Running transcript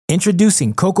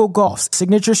Introducing Coco Gauff's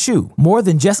signature shoe, more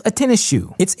than just a tennis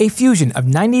shoe. It's a fusion of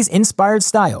 90s-inspired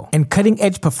style and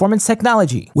cutting-edge performance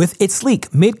technology. With its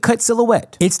sleek mid-cut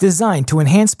silhouette, it's designed to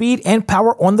enhance speed and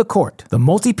power on the court. The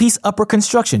multi-piece upper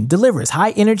construction delivers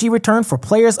high-energy return for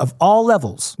players of all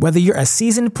levels. Whether you're a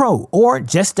seasoned pro or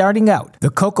just starting out, the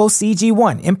Coco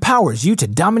CG1 empowers you to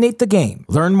dominate the game.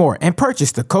 Learn more and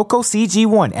purchase the Coco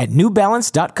CG1 at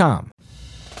NewBalance.com.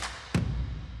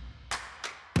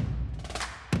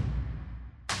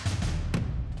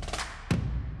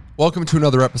 Welcome to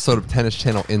another episode of Tennis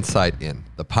Channel Inside In,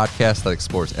 the podcast that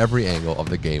explores every angle of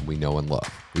the game we know and love.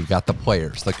 We've got the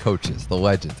players, the coaches, the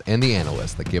legends, and the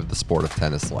analysts that give the sport of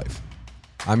tennis life.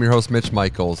 I'm your host, Mitch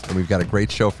Michaels, and we've got a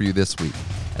great show for you this week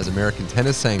as American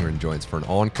Tennys Sandgren joins for an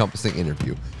all-encompassing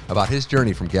interview about his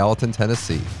journey from Gallatin,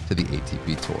 Tennessee to the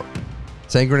ATP Tour.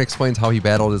 Sandgren explains how he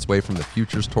battled his way from the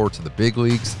Futures Tour to the big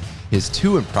leagues, his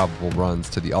two improbable runs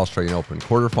to the Australian Open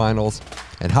quarterfinals,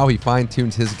 and how he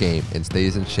fine-tunes his game and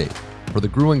stays in shape for the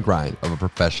grueling grind of a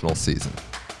professional season.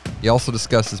 He also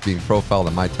discusses being profiled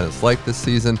in My Tennis Life this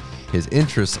season, his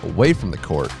interests away from the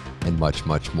court, and much,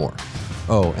 much more.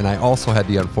 Oh, and I also had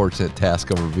the unfortunate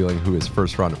task of revealing who his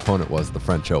first-round opponent was at the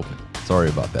French Open. Sorry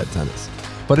about that, tennis.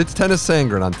 But it's Tennys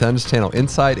Sandgren on Tennis Channel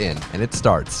Inside In, and it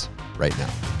starts right now.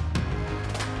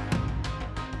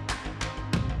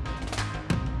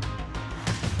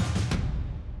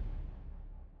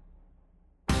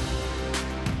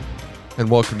 And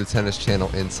welcome to Tennis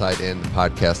Channel Inside In, the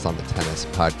podcast on the Tennis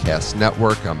Podcast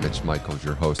Network. I'm Mitch Michaels,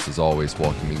 your host, as always,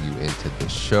 welcoming you into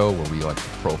this show where we like to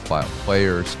profile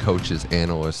players, coaches,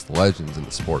 analysts, legends in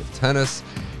the sport of tennis.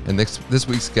 And this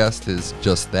week's guest is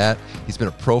just that. He's been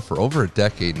a pro for over a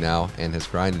decade now and has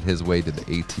grinded his way to the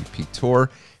ATP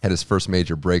Tour. Had his first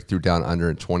major breakthrough down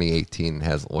under in 2018 and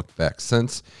hasn't looked back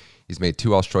since. He's made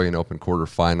two Australian Open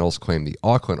quarterfinals, claimed the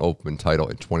Auckland Open title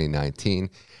in 2019,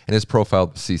 and is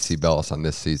profiled with CC Bellis on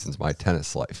this season's My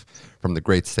Tennis Life. From the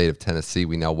great state of Tennessee,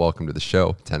 we now welcome to the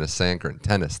show Tennys Sandgren.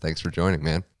 Tennys, thanks for joining,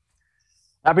 man.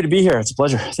 Happy to be here. It's a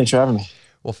pleasure. Thanks for having me.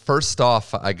 Well, first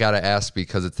off, I got to ask,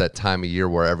 because it's that time of year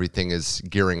where everything is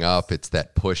gearing up. It's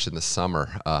that push in the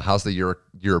summer. How's the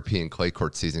European clay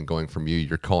court season going from you?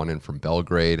 You're calling in from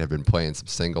Belgrade. Have been playing some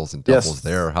singles and doubles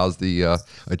there. How's the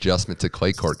adjustment to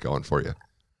clay court going for you?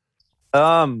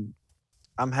 I'm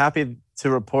happy to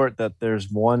report that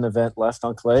there's one event left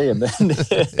on clay, and then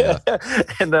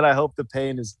and then I hope the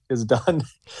pain is done.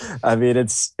 I mean,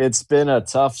 it's been a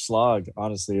tough slog.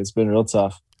 Honestly, it's been real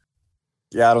tough.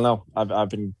 Yeah, I don't know. I've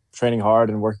been training hard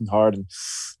and working hard and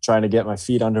trying to get my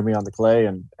feet under me on the clay,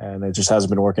 and it just hasn't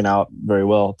been working out very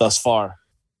well thus far.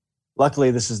 Luckily,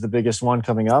 this is the biggest one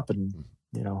coming up, and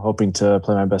hoping to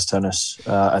play my best tennis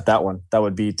at that one. That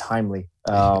would be timely.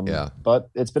 But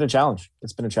it's been a challenge.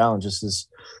 This is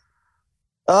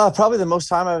probably the most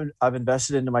time I've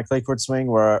invested into my clay court swing,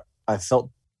 where I felt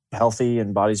healthy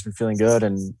and body's been feeling good,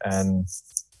 and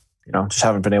just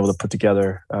haven't been able to put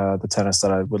together the tennis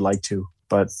that I would like to.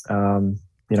 But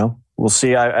we'll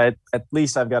see. I at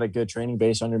least I've got a good training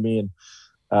base under me,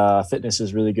 and fitness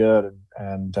is really good.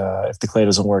 And if the clay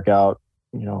doesn't work out,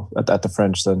 at the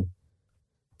French, then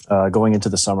going into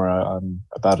the summer, I'm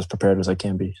about as prepared as I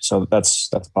can be. So that's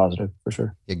positive for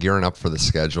sure. Yeah, gearing up for the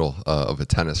schedule of a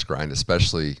tennis grind,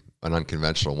 especially an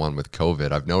unconventional one with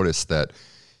COVID. I've noticed that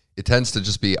it tends to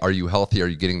just be, are you healthy? Are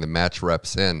you getting the match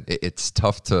reps in? It's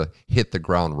tough to hit the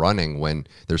ground running when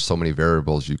there's so many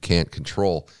variables you can't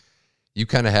control. You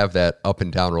kind of have that up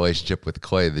and down relationship with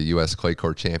clay, the U.S. Clay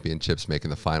Court Championships,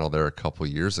 making the final there a couple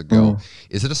of years ago.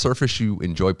 Is it a surface you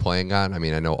enjoy playing on? I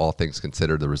mean, I know all things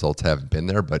considered, the results haven't been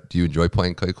there, but do you enjoy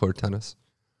playing clay court tennis?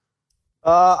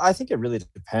 I think it really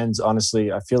depends,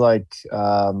 honestly. I feel like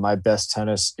my best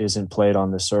tennis isn't played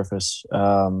on this surface.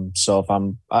 So if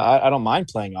I don't mind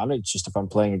playing on it. It's just if I'm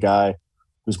playing a guy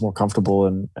who's more comfortable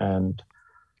and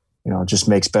just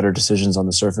makes better decisions on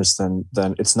the surface, then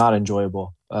it's not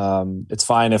enjoyable. It's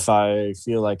fine if I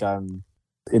feel like I'm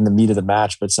in the meat of the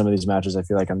match, but some of these matches I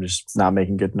feel like I'm just not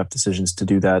making good enough decisions to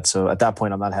do that. So at that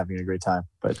point, I'm not having a great time.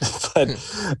 But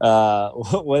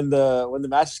when the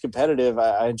match is competitive,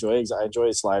 I enjoy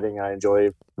sliding. I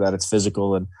enjoy that it's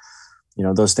physical, and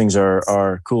those things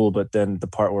are cool. But then the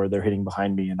part where they're hitting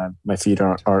behind me and my feet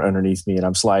are underneath me and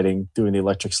I'm sliding, doing the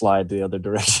electric slide the other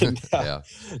direction.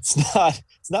 It's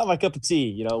not my cup of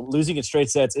tea. Losing in straight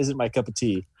sets isn't my cup of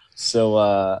tea.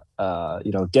 So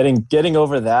getting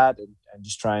over that and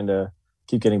just trying to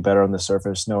keep getting better on the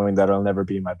surface, knowing that I'll never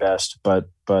be my best, but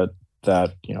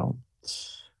that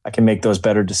I can make those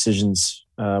better decisions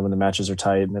when the matches are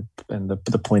tight and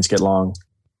the points get long.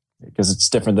 Because it's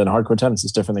different than hardcore tennis.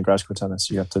 It's different than grass court tennis.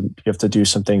 You have to do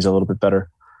some things a little bit better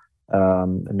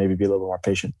and maybe be a little more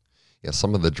patient. Yeah,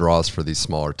 some of the draws for these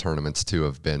smaller tournaments too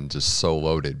have been just so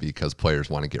loaded because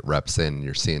players want to get reps in. And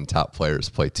you're seeing top players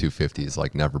play 250s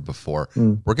like never before.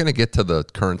 We're going to get to the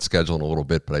current schedule in a little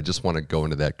bit, but I just want to go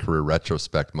into that career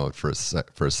retrospect mode for a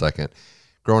second.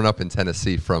 Growing up in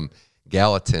Tennessee from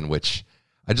Gallatin, which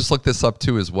I just looked this up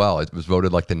too as well. It was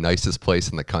voted like the nicest place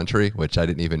in the country, which I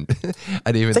didn't even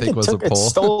think was a poll. It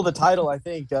stole the title, I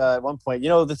think, at one point.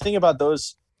 The thing about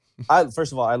those,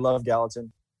 first of all, I love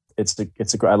Gallatin.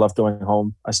 I love going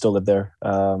home. I still live there.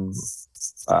 I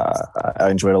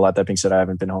enjoyed it a lot. That being said, I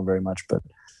haven't been home very much, but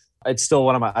it's still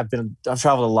I've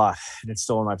traveled a lot, and it's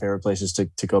still one of my favorite places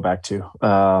to go back to.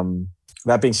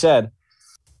 That being said,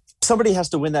 somebody has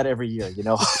to win that every year.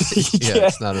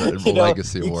 It's not a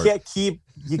legacy award.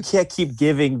 You can't keep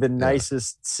giving the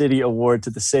nicest city award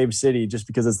to the same city just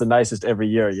because it's the nicest every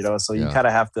year. So you kind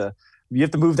of have to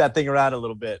move that thing around a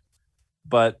little bit.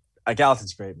 But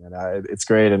Gallatin's great, man. It's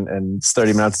great, and it's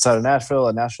 30 minutes outside of Nashville,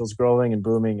 and Nashville's growing and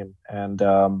booming, and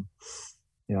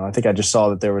I think I just saw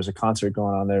that there was a concert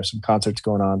going on there. Some concerts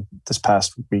going on this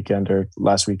past weekend or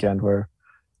last weekend where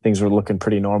things were looking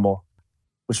pretty normal,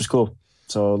 which was cool.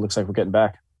 So it looks like we're getting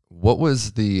back. What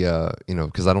was the,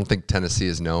 because I don't think Tennessee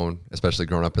is known, especially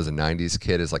growing up as a 90s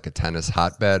kid, as like a tennis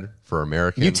hotbed for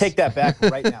Americans. You take that back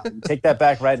right now. Well, it's we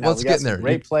got getting there.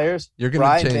 Great players. You're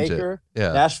going to change Baker, it.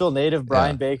 Yeah. Nashville native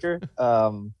Brian Baker,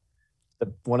 one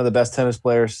of the best tennis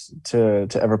players to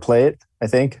ever play it, I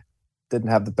think. Didn't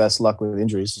have the best luck with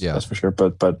injuries, that's for sure,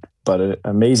 but an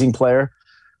amazing player.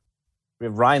 We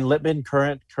have Ryan Lippman,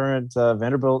 current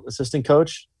Vanderbilt assistant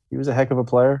coach. He was a heck of a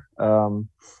player.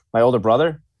 My older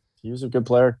brother, he was a good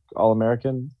player,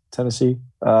 All-American, Tennessee.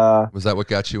 Was that what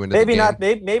got you into the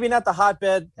game? Maybe not the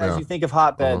hotbed as you think of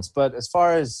hotbeds, but as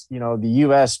far as, the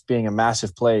U.S. being a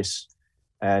massive place,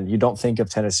 and you don't think of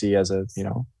Tennessee as a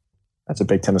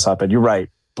big tennis hotbed. You're right,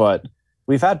 but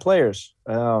we've had players.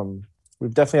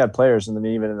 We've definitely had players, and then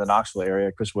even in the Knoxville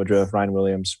area, Chris Woodruff, Ryan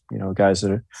Williams, guys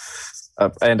that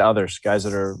are, and others, guys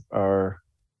that are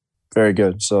very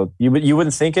good. So you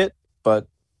wouldn't think it, but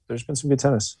there's been some good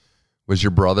tennis. Was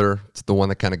your brother the one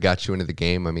that kind of got you into the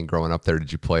game? I mean, growing up there,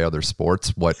 did you play other sports?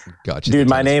 What got you? Dude,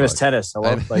 my name is Tennis. I know.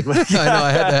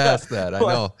 I had to ask that. I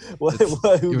know.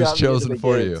 He was chosen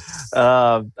for you.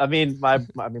 I mean, my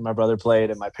brother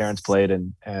played, and my parents played,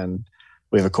 and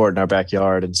we have a court in our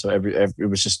backyard, and so it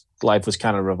was just life was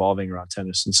kind of revolving around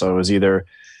tennis, and so it was either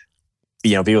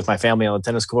be with my family on the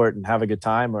tennis court and have a good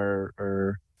time,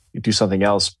 or do something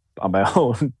else on my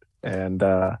own, and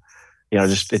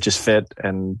it just fit.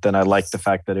 And then I liked the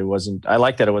fact that it wasn't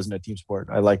a team sport.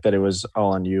 I liked that it was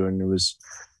all on you, and it was,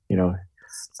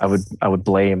 I would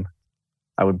blame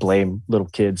little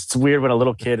kids. It's weird when a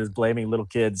little kid is blaming little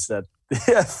kids that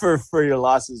for your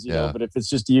losses, you know, but if it's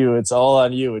just you, it's all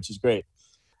on you, which is great.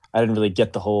 I didn't really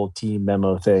get the whole team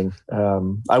memo thing.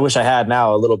 I wish I had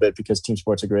now a little bit, because team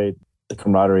sports are great. The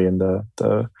camaraderie and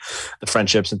the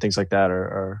friendships and things like that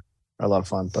are a lot of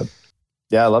fun. But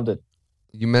yeah, I loved it.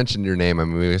 You mentioned your name. I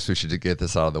mean, I guess we should get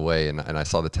this out of the way. And I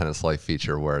saw the Tennis Life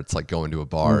feature where it's like going to a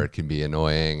bar. It can be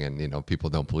annoying, and people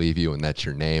don't believe you, and that's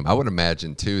your name. I would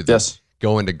imagine too that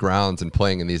going to grounds and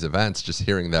playing in these events, just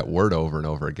hearing that word over and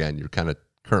over again, you're kind of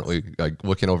currently like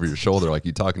looking over your shoulder, like,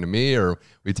 you talking to me, or are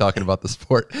we talking about the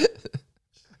sport?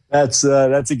 That's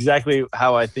exactly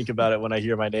how I think about it when I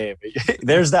hear my name.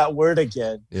 There's that word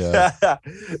again. Yeah.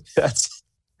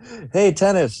 Hey,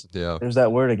 tennis. Yeah. There's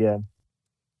that word again.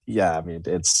 Yeah, I mean,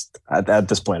 it's at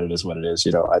this point, it is what it is.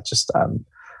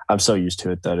 I'm so used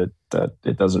to it that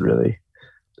it doesn't really.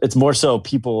 It's more so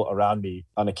people around me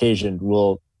on occasion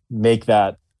will make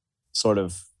that sort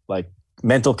of like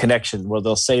mental connection where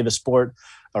they'll say the sport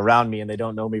around me and they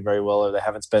don't know me very well, or they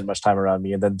haven't spent much time around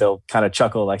me, and then they'll kind of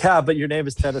chuckle like, but your name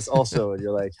is Tennis also. And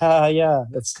you're like, yeah,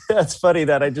 that's funny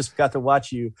that I just got to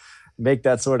watch you make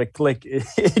that sort of click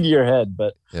in your head.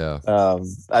 But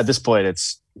at this point,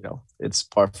 it's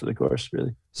par for the course,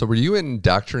 really. So were you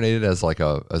indoctrinated as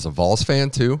a Vols fan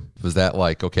too? Was that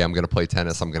like, okay, I'm going to play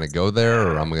tennis, I'm going to go there,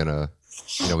 or I'm going to,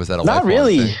 was that a not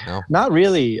really thing? No? Not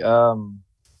really.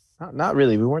 Not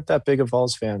really. We weren't that big of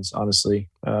Vols fans, honestly,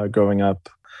 growing up.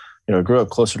 I grew up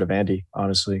closer to Vandy,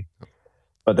 honestly.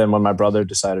 But then when my brother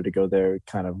decided to go there,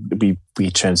 kind of we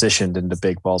transitioned into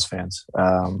big Vols fans.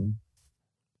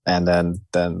 And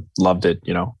then loved it,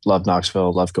 loved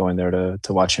Knoxville, loved going there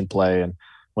to watch him play, and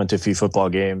went to a few football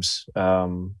games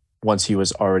once he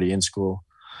was already in school.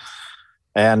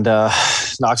 And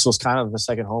Knoxville's kind of a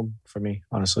second home for me,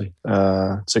 honestly.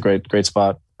 It's a great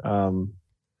spot. A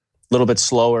little bit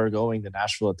slower going than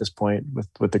Nashville at this point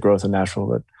with the growth in Nashville,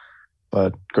 but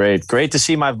But great to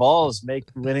see my Vols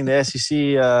winning the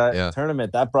SEC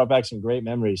tournament. That brought back some great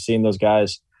memories. Seeing those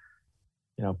guys,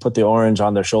 put the orange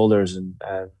on their shoulders and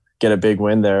get a big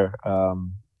win there. I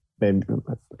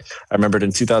remembered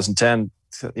in 2010.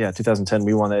 Yeah, 2010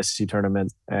 we won the SEC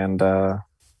tournament, and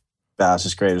it's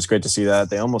just great. It was great to see that.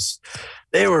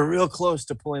 They were real close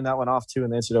to pulling that one off too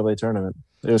in the NCAA tournament.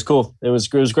 It was cool. It was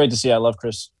great to see. I love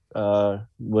Chris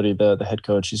Woody, the head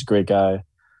coach. He's a great guy.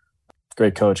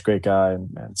 Great coach, great guy,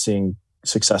 and seeing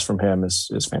success from him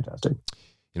is fantastic.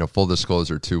 Full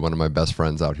disclosure too, one of my best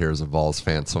friends out here is a Vols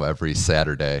fan, so every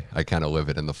Saturday I kind of live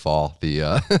it in the fall.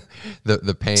 The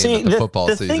pain that the football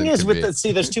season. The thing is,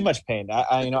 there's too much pain.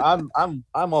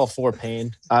 I'm all for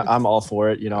pain. I'm all for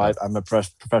it. I'm a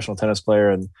professional tennis player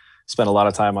and spent a lot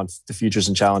of time on the Futures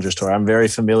and Challengers Tour. I'm very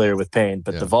familiar with pain,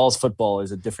 but the Vols football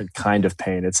is a different kind of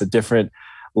pain. It's a different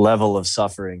level of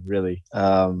suffering, really.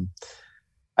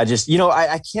 I just,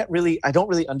 I don't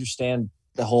really understand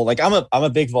the whole, I'm a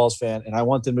big Vols fan and I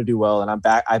want them to do well. And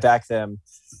I back them,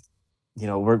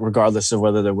 regardless of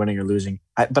whether they're winning or losing,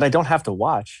 but I don't have to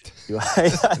watch. Do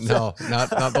I? No, not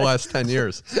the last 10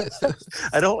 years.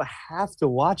 I don't have to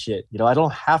watch it. I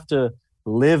don't have to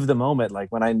live the moment.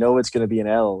 Like when I know it's going to be an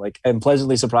L, I'm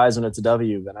pleasantly surprised when it's a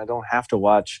W, and I don't have to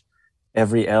watch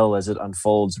every L as it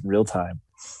unfolds in real time.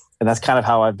 And that's kind of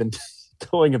how I've been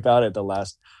going about it the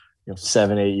last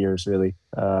 7-8 years, really.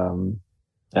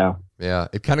 Yeah.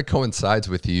 It kind of coincides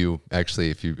with you,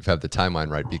 actually, if you have the timeline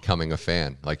right, becoming a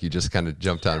fan. Like you just kind of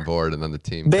jumped on board, and then the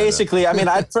team. Basically,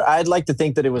 I'd like to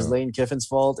think that it was Lane Kiffin's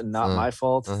fault and not my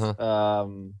fault.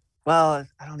 Well,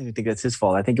 I don't even think that's his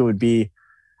fault. I think it would be.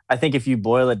 I think if you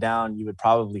boil it down, you would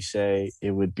probably say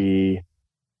it would be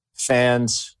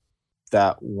fans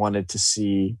that wanted to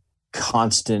see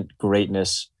constant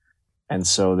greatness. And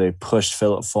so they pushed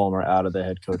Philip Fulmer out of the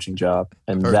head coaching job.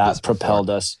 And that propelled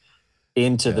us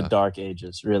into the dark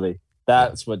ages, really.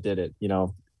 That's what did it. We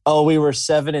were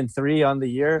 7-3 on the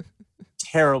year.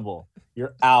 Terrible.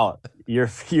 You're out.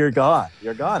 You're gone.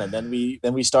 You're gone. And then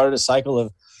we started a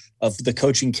cycle of the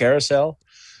coaching carousel.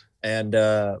 And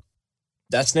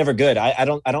that's never good. I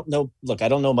don't know. Look, I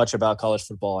don't know much about college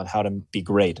football and how to be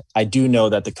great. I do know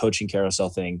that the coaching carousel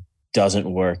thing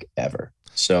doesn't work ever.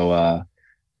 So,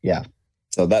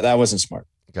 So that wasn't smart.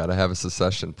 Got to have a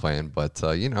succession plan, but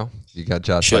you got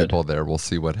Josh Heupel there. We'll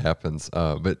see what happens.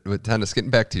 But with tennis, getting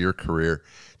back to your career,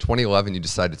 2011, you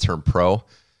decided to turn pro.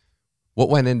 What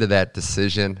went into that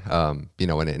decision? And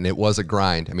it was a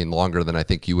grind. Longer than I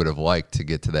think you would have liked to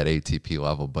get to that ATP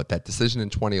level. But that decision in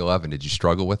 2011, did you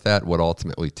struggle with that? What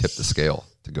ultimately tipped the scale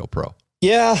to go pro?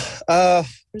 Yeah, it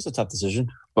was a tough decision,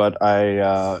 but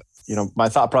my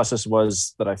thought process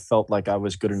was that I felt like I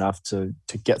was good enough to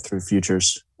get through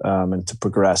Futures and to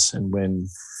progress and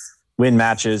win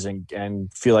matches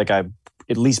and feel like I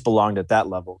at least belonged at that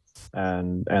level.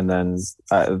 And then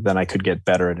I could get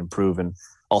better and improve and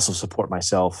also support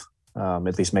myself,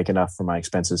 at least make enough for my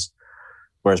expenses.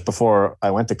 Whereas before I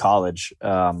went to college,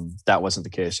 that wasn't the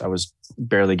case. I was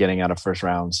barely getting out of first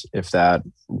rounds, if that,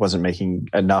 wasn't making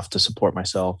enough to support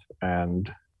myself.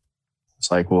 And it's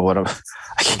like, well,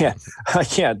 I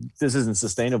can't, this isn't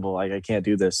sustainable. Like I can't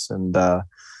do this. And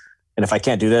if I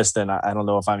can't do this, then I don't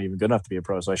know if I'm even good enough to be a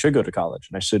pro. So I should go to college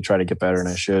and I should try to get better. And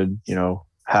I should,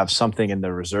 have something in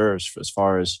the reserves as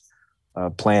far as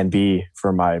plan B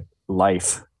for my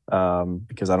life.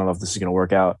 Because I don't know if this is going to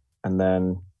work out. And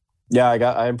then,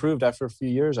 I improved after a few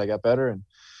years. I got better and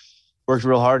worked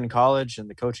real hard in college, and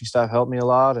the coaching staff helped me a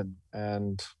lot,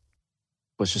 and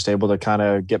was just able to kind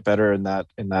of get better in that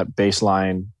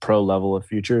baseline pro level of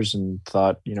Futures, and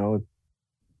thought,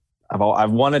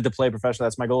 I've wanted to play professional.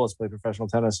 That's my goal, is to play professional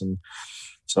tennis. And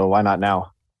so why not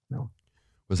now?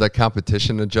 Was that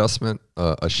competition adjustment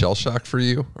a shell shock for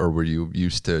you, or were you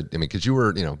used to? Because you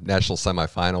were, national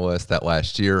semifinalist that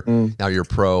last year. Now you're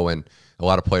pro, and a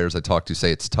lot of players I talk to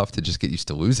say it's tough to just get used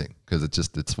to losing because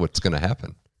it's what's going to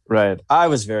happen. Right. I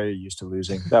was very used to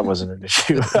losing. That wasn't an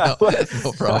issue. No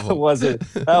problem.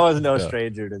 That was no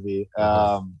stranger to me.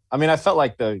 I felt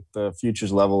like the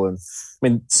Futures level,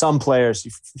 and some players,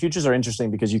 Futures are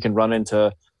interesting because you can run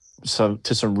into some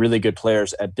really good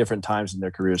players at different times in their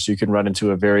careers. So you can run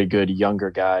into a very good younger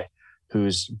guy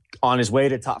who's on his way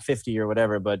to top 50 or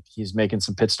whatever, but he's making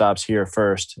some pit stops here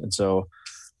first. And so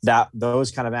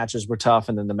those kind of matches were tough.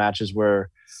 And then the matches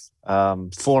where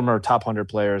former top 100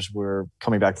 players were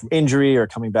coming back from injury or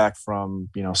coming back from,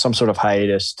 some sort of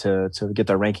hiatus to get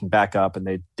their ranking back up, and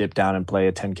they dip down and play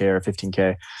a 10K or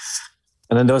 15K.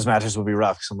 And then those matches will be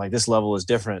rough. So I'm like, this level is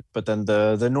different. But then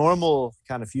the normal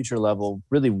kind of Future level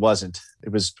really wasn't.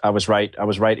 I was right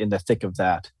in the thick of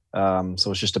that.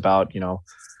 So it's just about,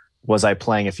 was I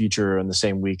playing a future in the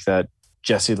same week that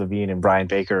Jesse Levine and Brian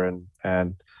Baker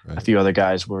and Right. a few other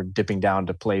guys were dipping down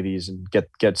to play these and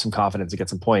get some confidence and get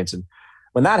some points. And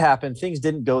when that happened, things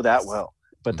didn't go that well.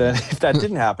 But then if that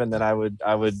didn't happen, then I would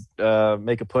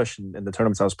make a push in the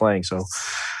tournaments I was playing. So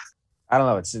I don't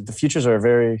know. The futures are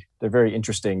very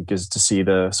interesting, because to see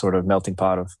the sort of melting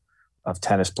pot of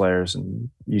tennis players,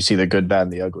 and you see the good, bad,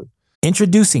 and the ugly.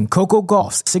 Introducing Coco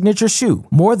Gauff's signature shoe.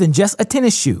 More than just a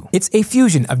tennis shoe, it's a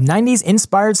fusion of 90s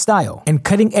inspired style and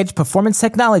cutting-edge performance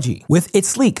technology. With its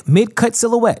sleek mid-cut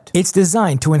silhouette, it's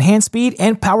designed to enhance speed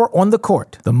and power on the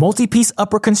court. The multi-piece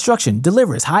upper construction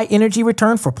delivers high energy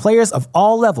return for players of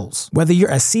all levels. Whether you're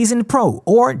a seasoned pro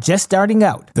or just starting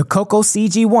out, the Coco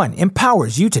CG1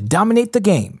 empowers you to dominate the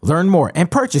game. Learn more and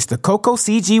purchase the Coco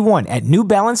CG1 at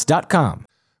newbalance.com.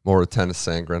 More with Tennis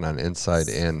Sangren on Inside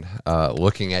In.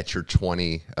 Looking at your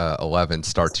 2011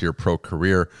 start to your pro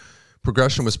career,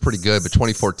 progression was pretty good, but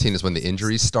 2014 is when the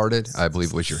injuries started. I believe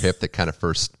it was your hip that kind of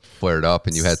first flared up,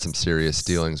 and you had some serious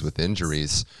dealings with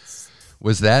injuries.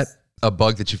 Was that a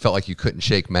bug that you felt like you couldn't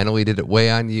shake mentally? Did it weigh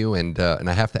on you? And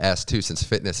I have to ask too, since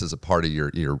fitness is a part of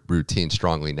your routine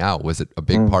strongly now, was it a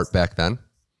big part back then?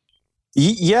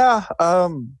 Yeah,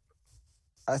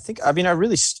 I think. I mean,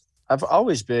 I've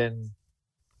always been,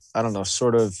 I don't know,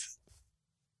 sort of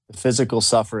the physical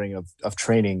suffering of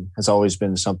training has always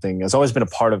been a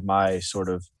part of my sort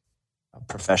of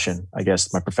profession, I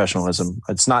guess, my professionalism.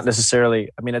 It's not necessarily,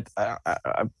 I mean,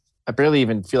 I barely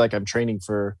even feel like I'm training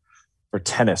for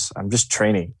tennis. I'm just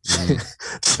training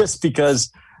just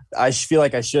because I feel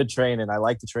like I should train, and I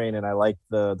like to train, and I like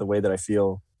the way that I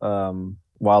feel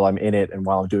while I'm in it and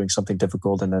while I'm doing something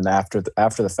difficult. And then after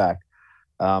the fact,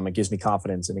 it gives me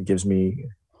confidence and it gives me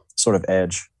sort of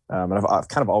edge. And I've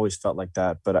kind of always felt like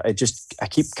that, but I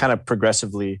keep kind of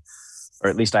progressively, or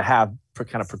at least I have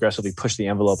kind of progressively pushed the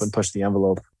envelope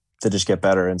to just get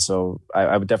better. And so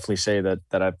I would definitely say that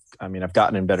I've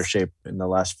gotten in better shape in the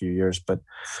last few years, but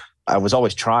I was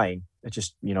always trying. It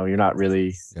just, you're not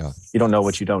really, you don't know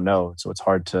what you don't know. So it's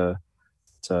hard to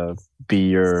be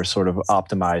your sort of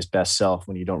optimized best self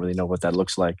when you don't really know what that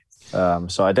looks like.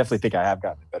 So I definitely think I have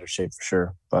gotten in better shape for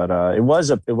sure, but it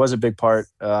was a big part.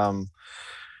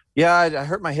 Yeah, I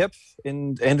hurt my hip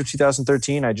in the end of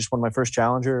 2013. I just won my first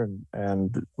challenger,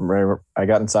 and I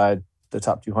got inside the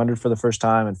top 200 for the first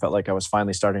time and felt like I was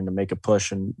finally starting to make a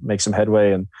push and make some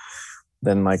headway. And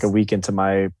then, like a week into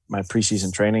my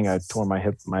preseason training, I tore my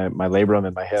hip, my labrum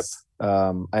in my hip.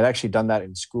 I'd actually done that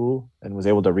in school and was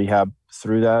able to rehab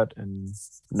through that, and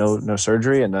no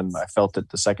surgery. And then I felt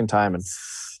it the second time and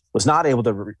was not able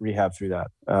to rehab through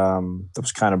that. That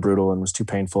was kind of brutal and was too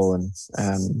painful.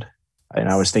 And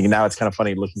I was thinking, now it's kind of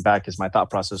funny looking back, because my thought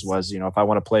process was, if I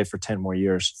want to play for 10 more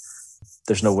years,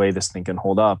 there's no way this thing can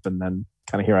hold up. And then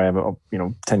kind of here I am,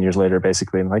 10 years later,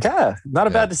 basically, and like, not a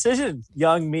bad decision,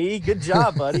 young me. Good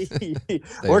job, buddy.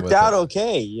 Worked out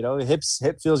okay.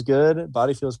 Hip feels good.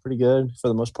 Body feels pretty good for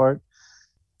the most part.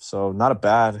 So not a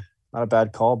bad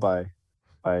call by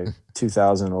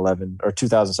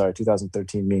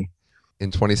 2013 me.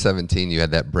 In 2017, you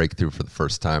had that breakthrough for the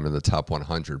first time in the top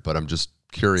 100, but I'm just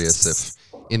curious if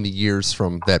in the years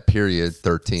from that period,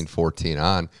 13, 14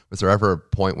 on, was there ever a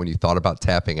point when you thought about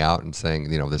tapping out and saying,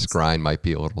 this grind might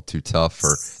be a little too tough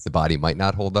or the body might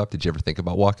not hold up? Did you ever think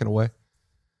about walking away?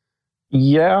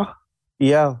 Yeah.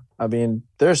 I mean,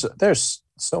 there's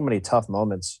so many tough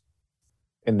moments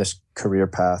in this career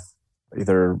path,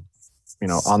 either,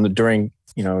 during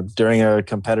a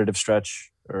competitive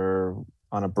stretch or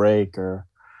on a break, or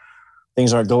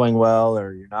things aren't going well,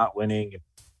 or you're not winning.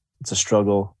 It's a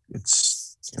struggle.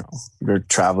 It's, you're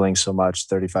traveling so much,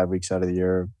 35 weeks out of the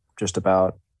year, just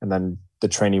about. And then the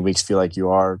training weeks feel like you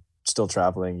are still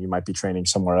traveling. You might be training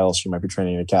somewhere else. You might be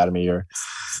training in an academy or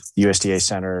USDA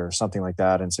center or something like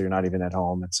that. And so you're not even at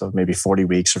home. And so maybe 40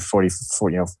 weeks or 40,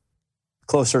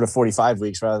 closer to 45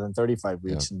 weeks rather than 35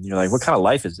 weeks. Yeah. And you're like, what kind of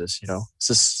life is this?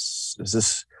 Is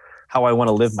this how I want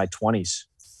to live my 20s?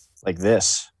 Like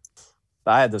this?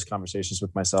 I had those conversations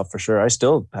with myself for sure. I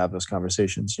still have those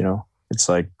conversations, It's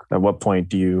like, at what point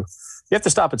do you have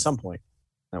to stop at some point?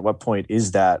 At what point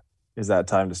is that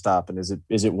time to stop? And is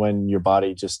it when your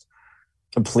body just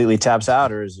completely taps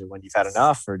out, or is it when you've had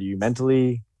enough, or are you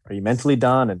mentally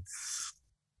done? And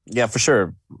yeah, for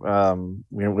sure. When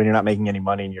you're not making any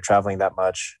money and you're traveling that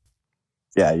much,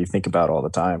 you think about all the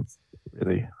time,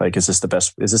 really. Like, is this the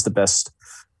best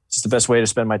way to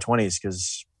spend my 20s?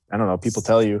 Because I don't know, people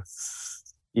tell you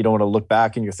don't want to look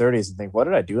back in your 30s and think, what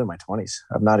did I do in my 20s?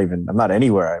 I'm not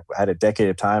anywhere. I had a decade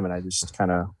of time and I just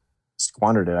kind of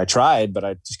squandered it. I tried, but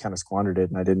I just kind of squandered it,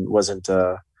 and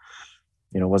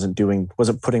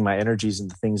wasn't putting my energies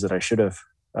into things that I should have.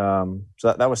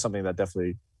 So that was something that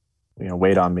definitely,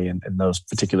 weighed on me in those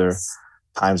particular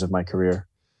times of my career.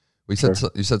 You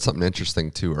said something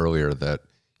interesting too earlier, that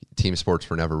team sports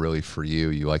were never really for you.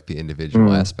 You like the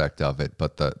individual aspect of it,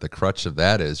 but the crutch of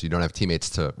that is you don't have teammates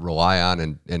to rely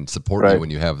on and support you when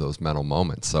you have those mental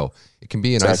moments. So it can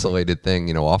be an isolated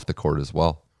thing, off the court as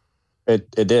well.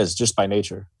 It is just by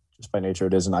nature.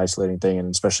 It is an isolating thing.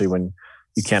 And especially when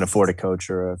you can't afford a coach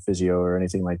or a physio or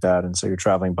anything like that. And so you're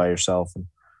traveling by yourself, and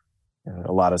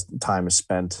a lot of time is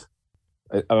spent.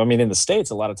 I mean, in the States,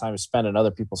 a lot of time is spent in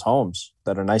other people's homes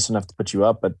that are nice enough to put you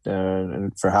up, but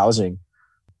for housing,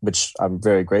 which I'm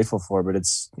very grateful for. But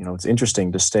it's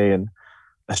interesting to stay in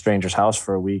a stranger's house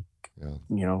for a week,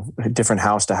 different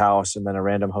house to house, and then a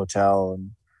random hotel,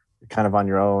 and you're kind of on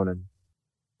your own. And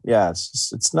yeah,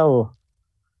 it's no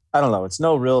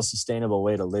real sustainable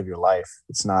way to live your life.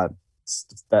 It's not.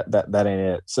 That ain't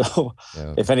it. So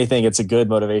if anything, it's a good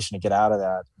motivation to get out of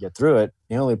that, get through it.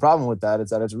 The only problem with that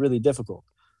is that it's really difficult.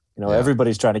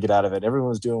 Everybody's trying to get out of it.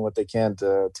 Everyone's doing what they can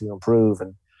to improve,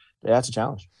 and it's a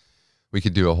challenge. We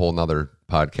could do a whole nother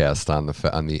podcast on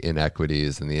the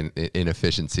inequities and the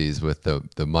inefficiencies with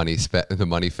the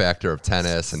money factor of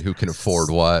tennis and who can afford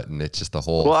what, and it's just a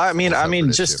whole. Well,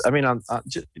 just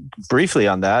briefly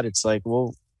on that, it's like,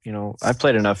 well, I've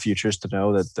played enough futures to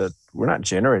know that we're not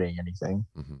generating anything.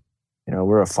 Mm-hmm.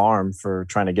 We're a farm for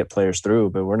trying to get players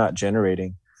through, but we're not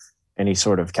generating any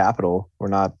sort of capital.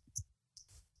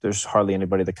 There's hardly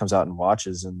anybody that comes out and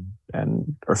watches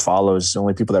and or follows. The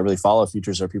only people that really follow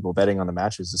futures are people betting on the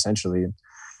matches, essentially. And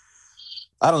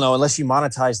I don't know, unless you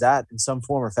monetize that in some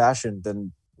form or fashion,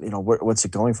 then, what's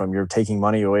it going from? You're taking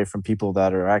money away from people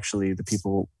that are actually the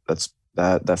people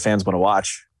that fans want to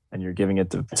watch. And you're giving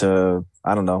it to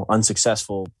I don't know,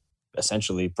 unsuccessful,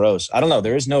 essentially pros. I don't know.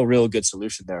 There is no real good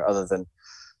solution there other than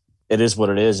it is what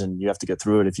it is, and you have to get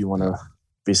through it if you want to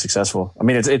be successful. I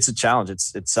mean, it's a challenge.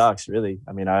 It sucks, really.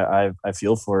 I mean, I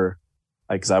feel for,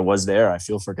 because I was there. I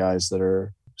feel for guys that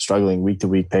are struggling week to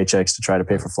week paychecks to try to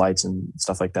pay for flights and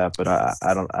stuff like that. But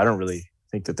I don't really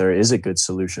think that there is a good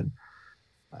solution.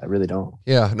 I really don't.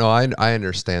 Yeah, no, I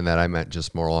understand that. I meant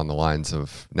just more along the lines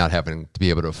of not having to be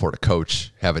able to afford a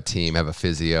coach, have a team, have a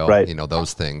physio,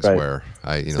 those things where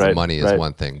the money is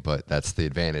one thing, but that's the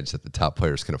advantage that the top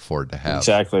players can afford to have.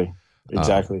 Exactly.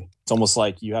 It's almost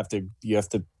like you have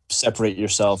to separate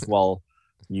yourself while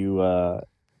you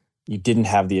didn't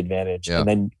have the advantage. Yeah. And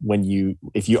then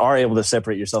if you are able to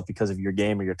separate yourself because of your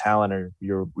game or your talent or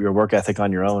your work ethic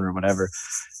on your own or whatever,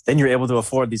 then you're able to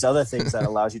afford these other things that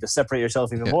allows you to separate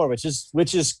yourself even more, which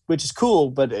is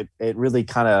cool, but it really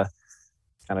kind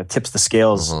of tips the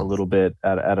scales a little bit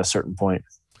at a certain point.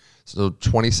 So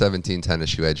 2017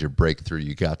 tennis, you had your breakthrough.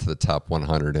 You got to the top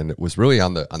 100, and it was really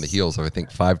on the heels of, I think,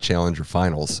 5 Challenger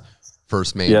finals,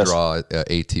 first main draw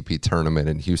ATP tournament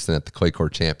in Houston at the Clay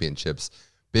Court Championships.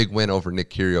 Big win over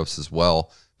Nick Kyrgios as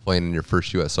well, playing in your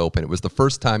first U.S. Open. It was the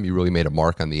first time you really made a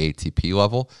mark on the ATP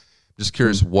level. Just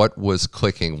curious, what was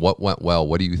clicking? What went well?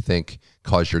 What do you think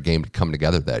caused your game to come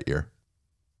together that year?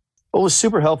 Well, it was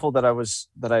super helpful that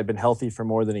I had been healthy for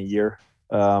more than a year.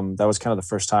 That was kind of the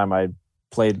first time I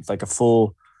played like a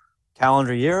full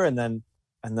calendar year, and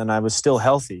then I was still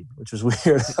healthy, which was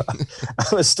weird.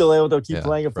 I was still able to keep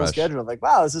playing a full schedule. I'm like,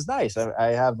 wow, this is nice.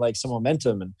 I have like some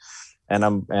momentum, and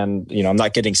I'm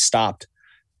not getting stopped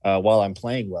while I'm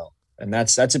playing well. And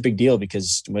that's a big deal,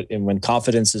 because when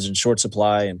confidence is in short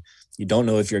supply and you don't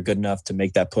know if you're good enough to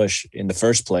make that push in the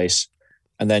first place,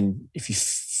 and then if you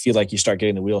feel like you start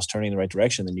getting the wheels turning in the right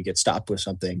direction, then you get stopped with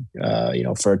something,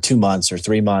 for 2 months or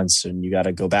 3 months, and you got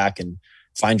to go back and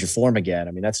find your form again.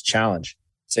 I mean, that's a challenge,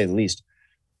 to say the least.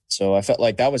 So I felt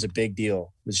like that was a big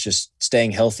deal, was just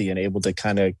staying healthy and able to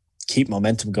kind of keep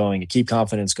momentum going and keep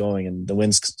confidence going. And the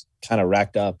wins kind of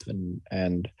racked up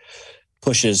and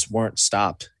pushes weren't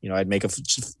stopped. I'd make a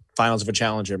finals of a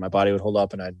challenger, my body would hold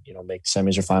up, and I'd, make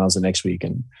semis or finals the next week,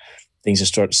 and things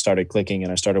just started clicking.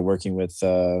 And I started working with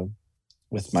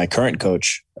my current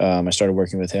coach. I started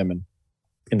working with him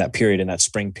in that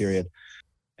spring period,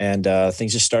 and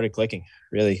things just started clicking,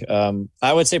 really.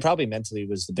 I would say probably mentally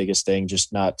was the biggest thing,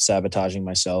 just not sabotaging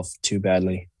myself too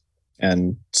badly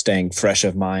and staying fresh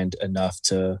of mind enough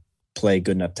to play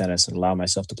good enough tennis and allow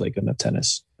myself to play good enough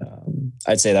tennis.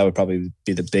 I'd say that would probably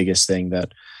be the biggest thing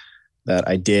that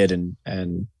I did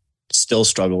and still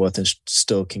struggle with and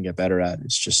still can get better at.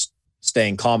 It's just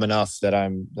staying calm enough that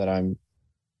I'm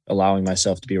allowing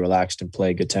myself to be relaxed and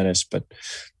play good tennis, but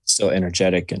still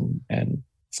energetic and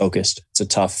focused. It's a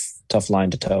tough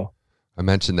line to toe. I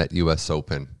mentioned that U.S.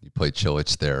 Open. You played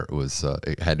Cilic there. It was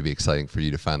it had to be exciting for you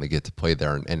to finally get to play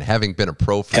there. And having been a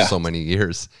pro for so many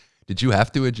years, did you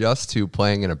have to adjust to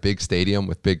playing in a big stadium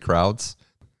with big crowds?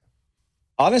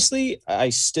 Honestly, I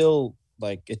still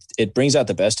like it. It brings out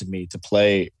the best in me to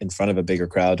play in front of a bigger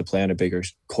crowd, to play on a bigger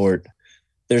court.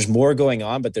 There's more going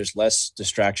on, but there's less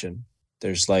distraction.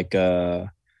 There's like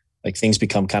things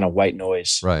become kind of white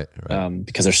noise, right.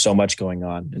 Because there's so much going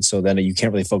on. And so then you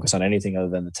can't really focus on anything other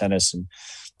than the tennis, and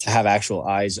to have actual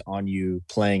eyes on you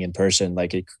playing in person,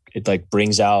 like it like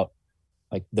brings out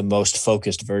like the most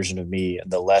focused version of me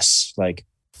and the less like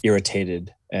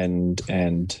irritated and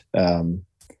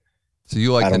so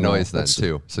you like the noise then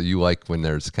too. So you like when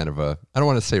there's kind of a, I don't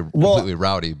want to say completely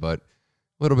rowdy, but a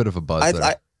little bit of a buzz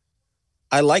there.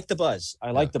 I like the buzz. I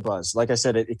like the buzz. Like I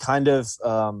said, it kind of,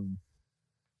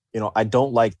 I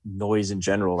don't like noise in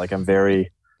general. Like I'm very,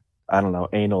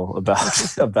 anal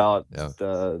about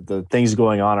the things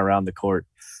going on around the court.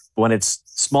 When it's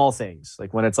small things,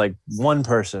 like when it's like one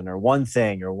person or one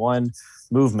thing or one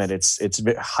movement, it's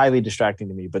highly distracting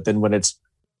to me. But then when it's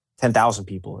 10,000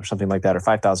 people or something like that, or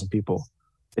 5,000 people,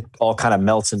 it all kind of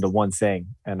melts into one thing.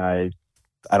 And I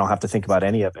don't have to think about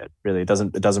any of it. Really, it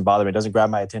doesn't bother me. It doesn't grab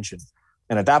my attention.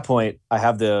 And at that point, I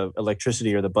have the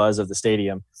electricity or the buzz of the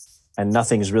stadium, and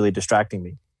nothing is really distracting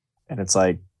me. And it's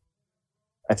like,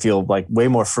 I feel like way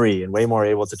more free and way more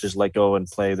able to just let go and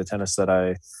play the tennis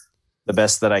the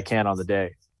best that I can on the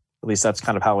day. At least that's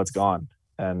kind of how it's gone.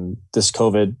 And this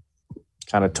COVID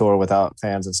kind of tour without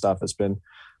fans and stuff has been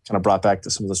kind of brought back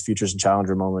to some of those futures and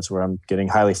challenger moments where I'm getting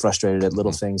highly frustrated at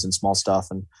little things and small stuff.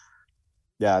 And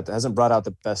yeah, it hasn't brought out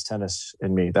the best tennis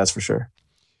in me. That's for sure.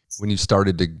 When you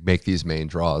started to make these main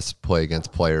draws, play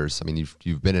against players, I mean,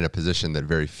 you've been in a position that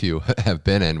very few have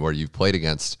been in, where you've played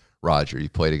against Roger,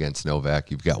 you've played against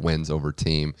Novak, you've got wins over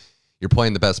team. You're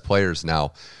playing the best players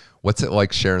now. What's it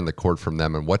like sharing the court from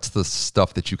them, and what's the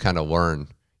stuff that you kind of learn,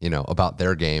 about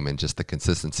their game and just the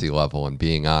consistency level and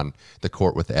being on the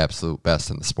court with the absolute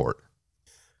best in the sport?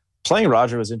 Playing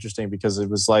Roger was interesting because it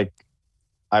was like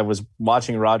I was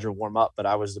watching Roger warm up, but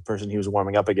I was the person he was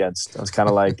warming up against. I was kind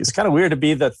of like, it's kind of weird to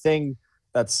be the thing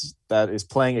that is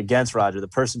playing against Roger, the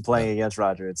person playing against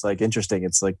Roger. It's like interesting.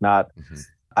 It's like not,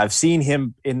 I've seen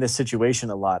him in this situation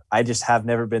a lot. I just have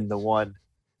never been the one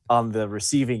on the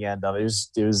receiving end of it.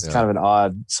 It was kind of an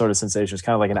odd sort of sensation. It's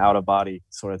kind of like an out of body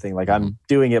sort of thing. Like I'm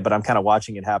doing it, but I'm kind of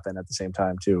watching it happen at the same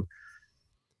time too.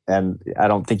 And I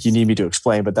don't think you need me to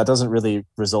explain, but that doesn't really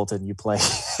result in you playing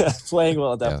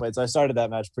well at that point. So I started that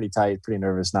match pretty tight, pretty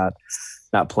nervous, not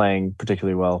playing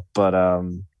particularly well. But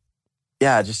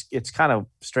just it's kind of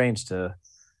strange to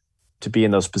be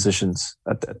in those positions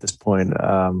at this point.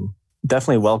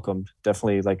 Definitely welcomed,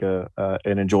 definitely like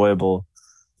an enjoyable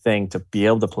thing to be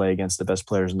able to play against the best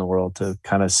players in the world, to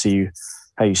kind of see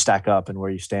how you stack up and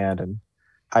where you stand and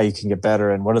how you can get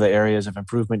better and what are the areas of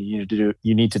improvement you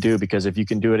need to do, because if you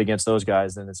can do it against those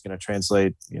guys, then it's going to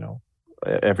translate,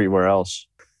 everywhere else.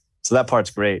 So that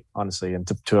part's great, honestly. And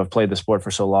to have played the sport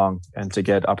for so long and to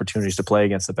get opportunities to play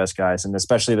against the best guys, and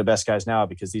especially the best guys now,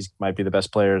 because these might be the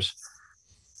best players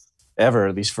ever,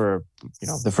 at least for,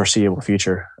 the foreseeable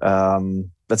future.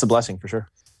 That's a blessing for sure.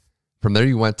 From there,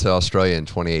 you went to Australia in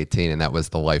 2018, and that was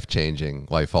the life-changing,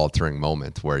 life-altering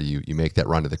moment where you make that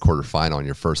run to the quarterfinal on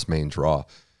your first main draw.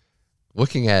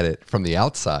 Looking at it from the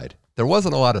outside, there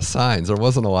wasn't a lot of signs. There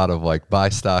wasn't a lot of like buy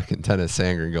stock in Tennys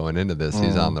Sandgren going into this.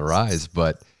 He's on the rise.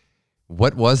 But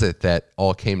what was it that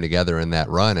all came together in that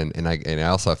run? And I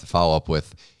also have to follow up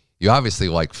with, you obviously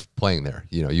like playing there.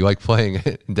 You like playing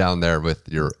down there with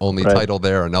your only title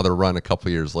there, another run a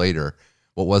couple years later.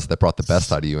 What was it that brought the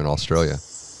best out of you in Australia?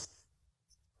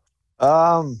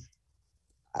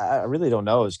 I really don't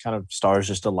know. It's kind of stars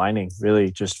just aligning,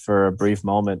 really, just for a brief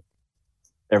moment.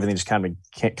 Everything just kind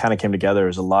of came together.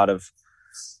 There's a lot of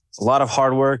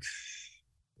hard work,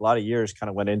 a lot of years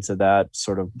kind of went into that,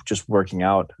 sort of just working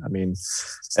out. I mean,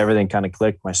 everything kind of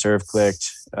clicked. My serve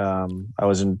clicked. I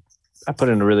put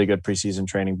in a really good preseason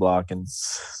training block, and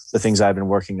the things I've been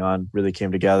working on really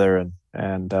came together,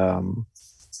 and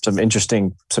some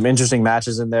interesting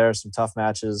matches in there, some tough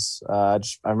matches. I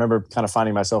remember kind of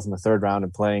finding myself in the third round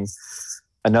and playing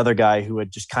another guy who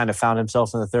had just kind of found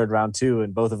himself in the third round too.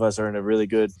 And both of us are in a really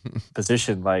good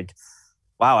position. Like,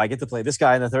 wow, I get to play this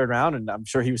guy in the third round. And I'm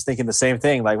sure he was thinking the same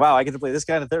thing. Like, wow, I get to play this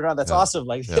guy in the third round. That's awesome.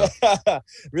 Like,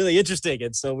 really interesting.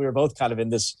 And so we were both kind of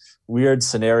in this weird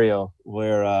scenario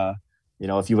where,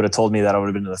 if you would have told me that I would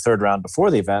have been in the third round before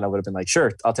the event, I would have been like,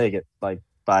 sure, I'll take it. Like,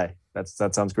 bye. That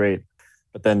sounds great.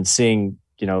 But then seeing,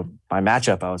 my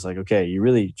matchup, I was like, okay, you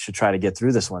really should try to get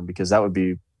through this one, because that would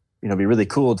be, be really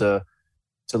cool to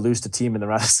to lose to team in the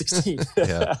round of 16.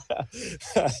 Yeah.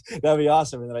 That'd be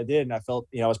awesome. And then I did, and I felt,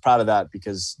 I was proud of that,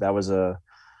 because that was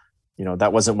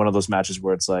that wasn't one of those matches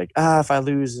where it's like, if I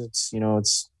lose, it's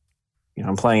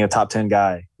I'm playing a top 10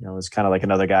 guy. It's kind of like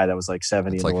another guy that was like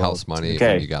 70. It's in like the world. house money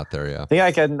Okay. when you got there. Yeah.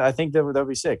 I think that would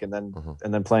be sick. And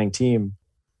then playing team,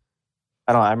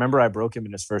 I remember I broke him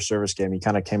in his first service game. He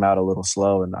kind of came out a little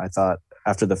slow, and I thought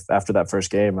after that first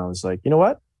game, I was like, you know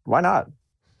what? Why not?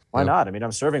 Why not? I mean,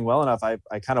 I'm serving well enough. I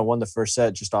kind of won the first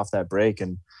set just off that break,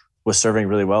 and was serving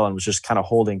really well, and was just kind of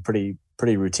holding pretty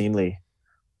routinely.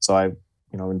 So I,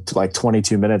 in like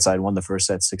 22 minutes, I'd won the first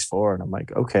set 6-4, and I'm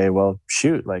like, okay, well,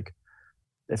 shoot, like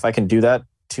if I can do that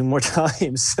 2 more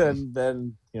times,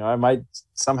 then I might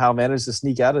somehow manage to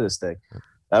sneak out of this thing.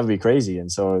 That would be crazy.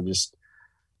 And so it just,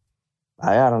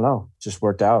 I don't know, just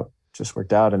worked out.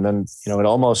 And then, it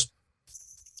almost,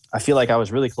 I feel like I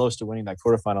was really close to winning that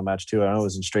quarterfinal match too. I know it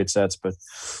was in straight sets, but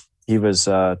he was,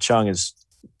 Chung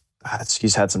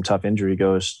he's had some tough injury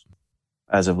goes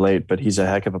as of late, but he's a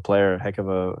heck of a player, heck of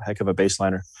a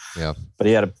baseliner. Yeah. But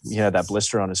he had that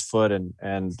blister on his foot,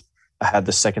 and I had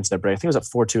the second set break. I think it was at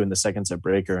 4-2 in the second set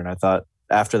breaker. And I thought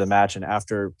after the match and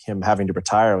after him having to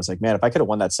retire, I was like, man, if I could have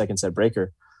won that second set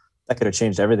breaker, that could have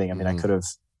changed everything. I mean, I could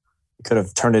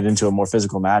have turned it into a more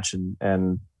physical match. And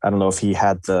I don't know if he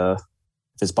had if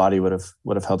his body would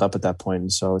have held up at that point.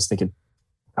 And so I was thinking,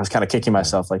 I was kind of kicking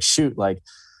myself, like, shoot, like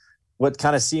what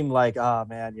kind of seemed like, oh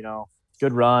man,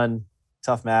 good run,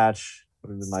 tough match. I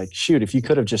would have been like, shoot, if you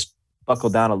could have just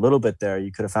buckled down a little bit there,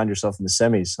 you could have found yourself in the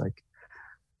semis. Like,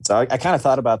 so I kind of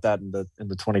thought about that in the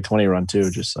 2020 run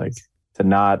too, just like to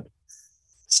not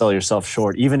sell yourself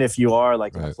short, even if you are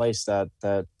like in a place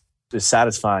that is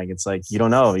satisfying. It's like, you don't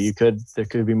know, there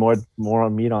could be more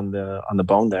meat on the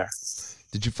bone there.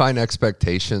 Did you find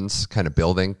expectations kind of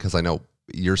building? Because I know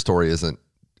your story isn't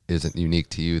unique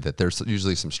to you, that there's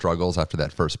usually some struggles after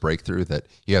that first breakthrough, that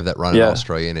you have that run in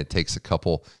Australia and it takes a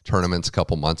couple tournaments, a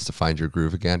couple months to find your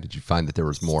groove again. Did you find that there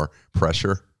was more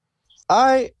pressure?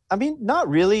 I mean, not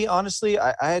really, honestly.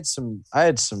 I had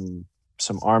some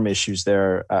arm issues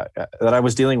there that I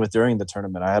was dealing with during the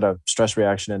tournament. I had a stress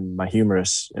reaction in my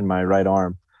humerus in my right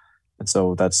arm. And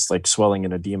so that's like swelling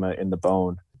and edema in the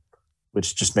bone,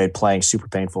 which just made playing super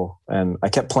painful. And I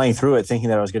kept playing through it thinking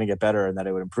that I was going to get better and that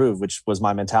it would improve, which was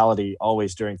my mentality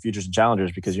always during Futures and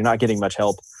Challengers, because you're not getting much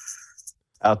help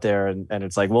out there. And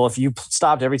it's like, well, if you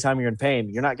stopped every time you're in pain,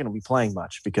 you're not going to be playing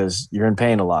much because you're in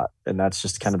pain a lot. And that's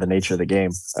just kind of the nature of the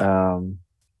game.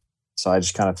 So I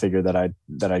just kind of figured that I'd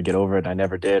get over it. And I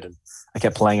never did. And I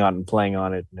kept playing on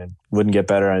it, and it wouldn't get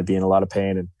better. I'd be in a lot of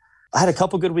pain. And I had a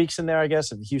couple good weeks in there, I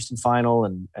guess, at the Houston final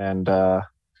and a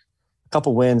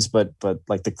couple wins, but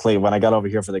like the clay, when I got over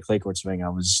here for the clay court swing, I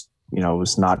was, it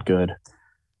was not good.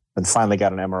 And finally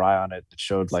got an MRI on it that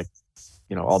showed like,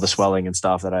 all the swelling and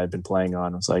stuff that I had been playing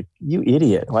on. I was like, you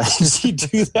idiot. Why did you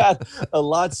do that a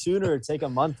lot sooner? Take a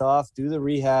month off, do the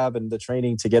rehab and the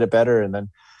training to get it better. And then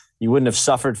you wouldn't have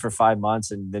suffered for 5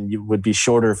 months, and then you would be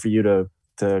shorter for you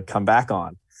to come back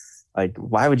on. Like,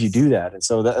 why would you do that? And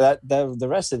so that the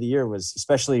rest of the year was,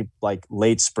 especially like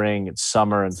late spring and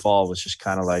summer and fall, was just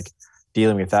kind of like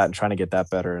dealing with that and trying to get that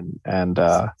better. And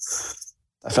I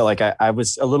felt like I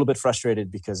was a little bit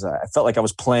frustrated because I felt like I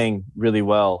was playing really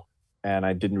well, and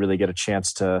I didn't really get a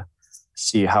chance to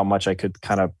see how much I could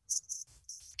kind of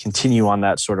continue on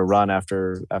that sort of run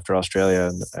after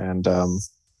Australia. And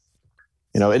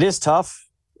it is tough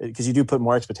because you do put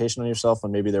more expectation on yourself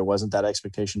when maybe there wasn't that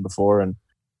expectation before. And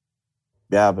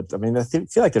yeah, but I mean, I feel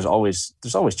like there's always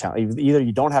challenge. Either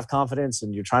you don't have confidence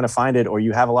and you're trying to find it, or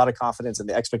you have a lot of confidence and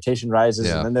the expectation rises.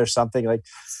 Yeah. And then there's something like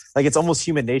it's almost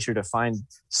human nature to find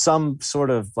some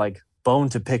sort of like bone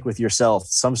to pick with yourself,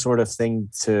 some sort of thing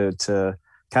to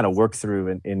kind of work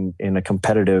through in a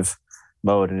competitive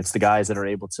mode. And it's the guys that are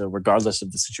able to, regardless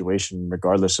of the situation,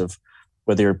 regardless of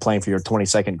whether you're playing for your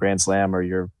 22nd Grand Slam or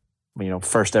your,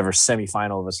 first ever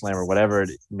semifinal of a slam or whatever it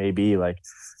may be, like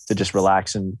to just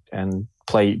relax and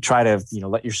play, try to,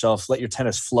 let your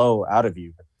tennis flow out of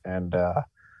you. And,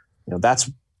 that's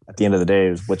at the end of the day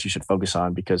is what you should focus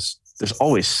on, because there's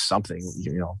always something,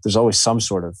 there's always some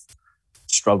sort of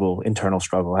internal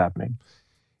struggle happening.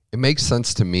 It makes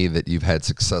sense to me that you've had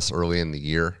success early in the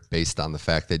year based on the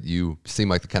fact that you seem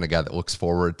like the kind of guy that looks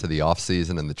forward to the off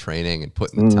season and the training and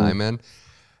putting the time in.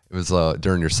 It was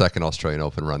during your second Australian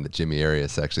Open run that Jimmy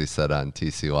Arias actually said on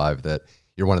TC Live that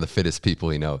you're one of the fittest people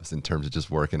he knows in terms of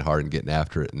just working hard and getting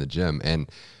after it in the gym. And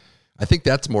I think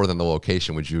that's more than the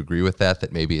location. Would you agree with that?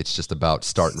 That maybe it's just about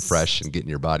starting fresh and getting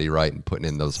your body right and putting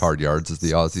in those hard yards, as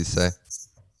the Aussies say?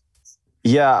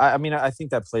 Yeah, I mean, I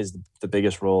think that plays the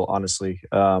biggest role, honestly.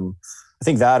 I I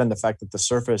think that, and the fact that the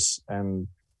surface and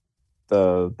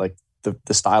the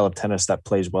style of tennis that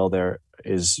plays well there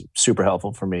is super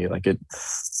helpful for me. Like it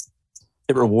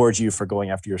rewards you for going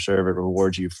after your serve. It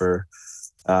rewards you for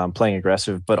playing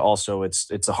aggressive, but also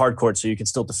it's a hard court, so you can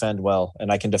still defend well,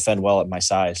 and I can defend well at my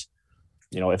size.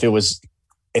 If it was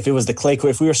the clay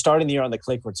court, if we were starting the year on the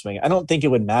clay court swing, I don't think it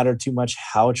would matter too much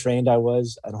how trained I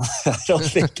was. I don't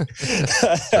think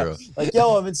like,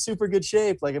 yo, I'm in super good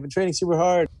shape. Like I've been training super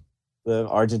hard. The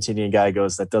Argentinian guy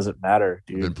goes, that doesn't matter,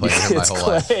 dude. I've been playing him my whole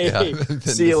life. Yeah.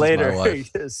 See you later.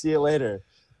 See you later.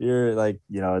 You're like,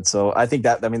 so I think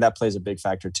that plays a big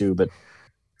factor too. But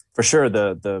for sure,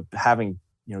 the having,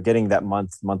 getting that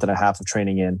month and a half of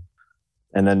training in,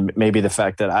 and then maybe the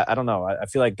fact that I don't know, I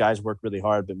feel like guys work really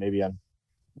hard, but maybe I'm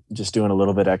just doing a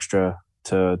little bit extra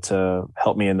to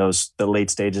help me in the late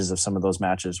stages of some of those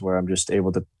matches where I'm just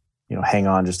able to, hang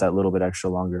on just that little bit extra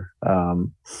longer.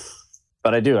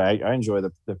 But I enjoy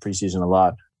the preseason a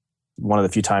lot. One of the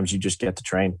few times you just get to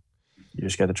train. You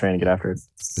just get to train and get after it.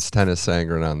 It's Tennis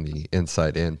Sangren on the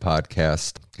Inside In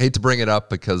podcast. Hate to bring it up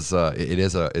because it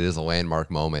is a landmark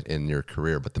moment in your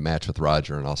career, but the match with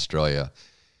Roger in Australia.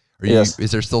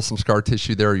 Is there still some scar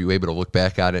tissue there? Are you able to look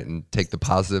back at it and take the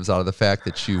positives out of the fact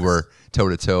that you were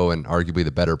toe-to-toe and arguably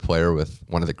the better player with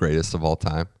one of the greatest of all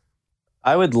time?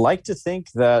 I would like to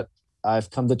think that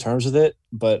I've come to terms with it,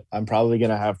 but I'm probably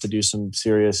going to have to do some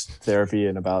serious therapy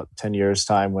in about 10 years'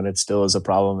 time when it still is a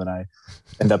problem and I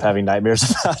end up having nightmares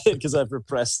about it because I've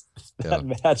repressed that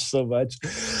match so much.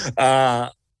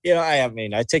 I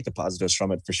take the positives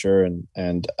from it for sure.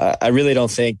 And I really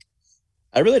don't think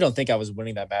I was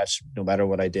winning that match no matter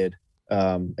what I did.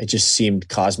 It just seemed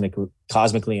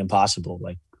cosmically impossible.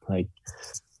 Like,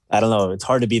 I don't know. It's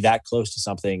hard to be that close to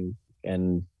something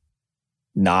and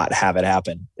not have it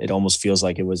happen. It almost feels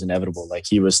like it was inevitable. Like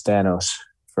he was Thanos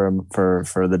for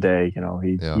the day.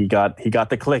 He got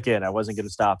the click in. I wasn't going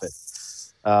to stop it.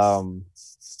 I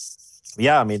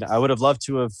would have loved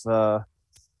to have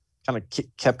kind of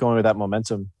kept going with that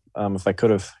momentum. If I could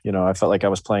have, I felt like I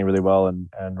was playing really well, and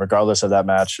regardless of that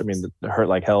match, it hurt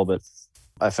like hell, but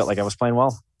I felt like I was playing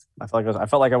well. I felt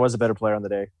like I was a better player on the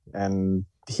day, and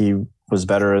he was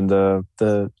better in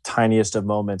the tiniest of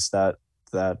moments that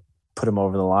put him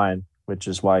over the line, which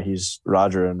is why he's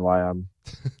Roger and why I'm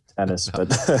tennis.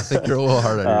 But I think you're a little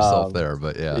hard on yourself there,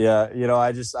 but yeah. Yeah,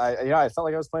 I felt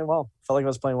like I was playing well.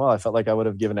 I felt like I would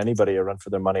have given anybody a run for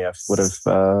their money. I would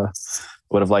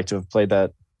have liked to have played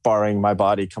that, barring my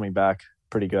body coming back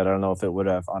pretty good. I don't know if it would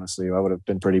have, honestly. I would have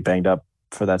been pretty banged up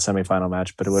for that semifinal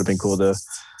match, but it would have been cool to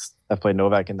have played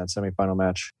Novak in that semifinal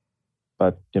match.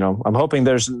 But, I'm hoping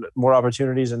there's more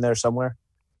opportunities in there somewhere.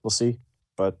 We'll see.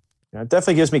 But it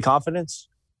definitely gives me confidence,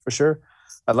 for sure.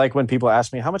 I like when people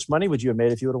ask me, how much money would you have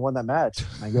made if you would have won that match?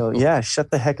 And I go, yeah,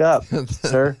 shut the heck up,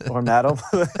 sir or madam.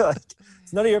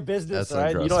 It's none of your business,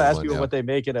 That's right? You don't ask people what they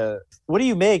make what do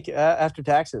you make after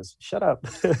taxes? Shut up.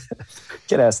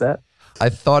 Can't ask that. I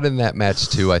thought in that match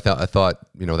too, I thought,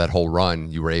 that whole run,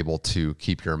 you were able to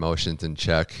keep your emotions in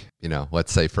check.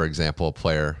 Let's say, for example, a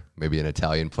player, maybe an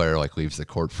Italian player, like leaves the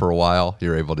court for a while.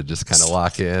 You're able to just kind of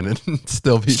lock in and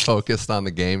still be focused on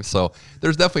the game. So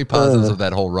there's definitely positives of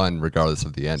that whole run, regardless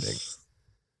of the ending.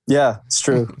 Yeah, it's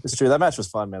true. That match was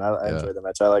fun, man. I enjoyed the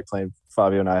match. I like playing.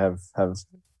 Fabio and I have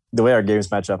the way our games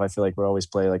match up. I feel like we're always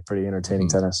play like pretty entertaining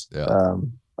tennis. Yeah.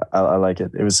 I like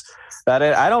it. It was that.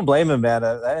 I don't blame him, man.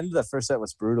 The end of the first set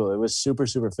was brutal. It was super,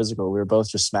 super physical. We were both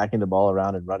just smacking the ball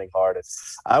around and running hard. And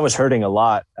I was hurting a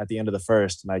lot at the end of the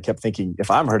first, and I kept thinking,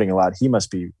 if I'm hurting a lot, he must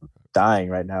be dying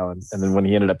right now. And then when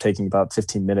he ended up taking about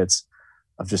 15 minutes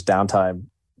of just downtime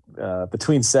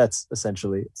between sets,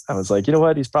 essentially, I was like, you know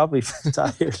what? He's probably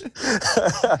tired.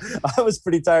 I was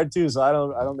pretty tired too, so I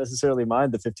don't necessarily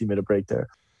mind the 15-minute break there.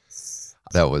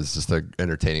 That was just an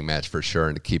entertaining match for sure,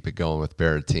 and to keep it going with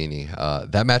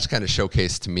Berrettini. That match kind of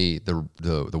showcased to me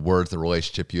the words, the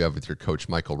relationship you have with your coach,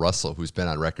 Michael Russell, who's been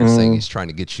on record saying he's trying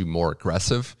to get you more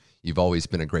aggressive. You've always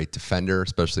been a great defender,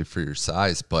 especially for your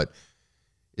size, but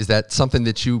is that something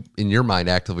that you, in your mind,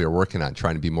 actively are working on,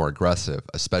 trying to be more aggressive,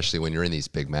 especially when you're in these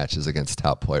big matches against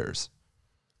top players?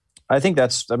 I think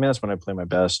that's when I play my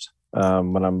best,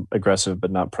 when I'm aggressive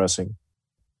but not pressing.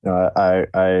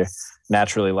 I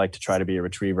naturally like to try to be a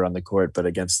retriever on the court, but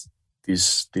against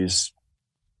these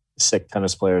sick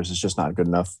tennis players, it's just not good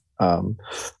enough.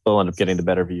 They'll end up getting the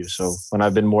better of you. So when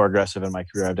I've been more aggressive in my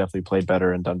career, I've definitely played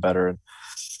better and done better. And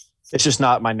it's just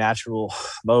not my natural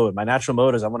mode. My natural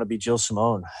mode is I want to be Jill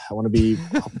Simone. I want to be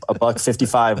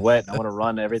 $155 wet. I want to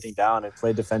run everything down and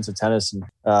play defensive tennis. And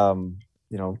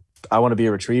I want to be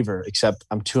a retriever, except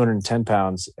I'm 210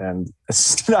 pounds and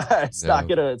it's not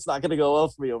gonna go well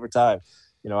for me over time.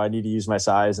 I need to use my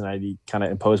size and I need to kind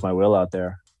of impose my will out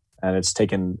there. And it's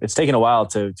taken a while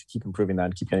to keep improving that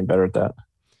and keep getting better at that.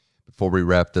 Before we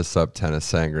wrap this up,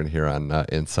 Tennis Sangren here on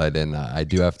Inside In, I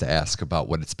do have to ask about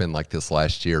what it's been like this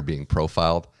last year being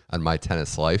profiled on My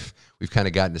Tennis Life. We've kind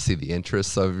of gotten to see the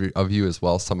interests of you as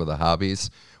well, some of the hobbies,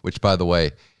 which, by the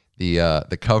way,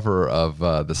 the cover of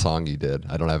the song you did,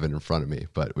 I don't have it in front of me,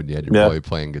 but when you had your boy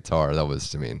playing guitar, that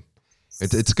was,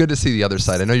 it's good to see the other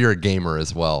side. I know you're a gamer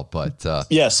as well, but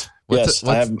yes.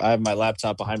 I have my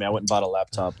laptop behind me. I went and bought a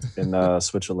laptop in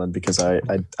Switzerland because I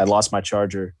lost my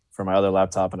charger for my other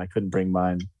laptop and I couldn't bring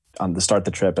mine on to start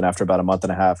the trip. And after about a month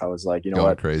and a half, I was like, you know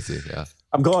what? Crazy, yeah.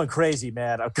 I'm going crazy,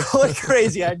 man. I'm going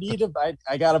crazy. I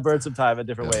got to burn some time a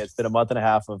different way. It's been a month and a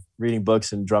half of reading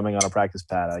books and drumming on a practice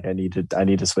pad. Like I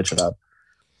need to switch it up.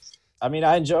 I mean,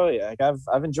 I enjoy it. Like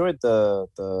I've enjoyed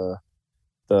the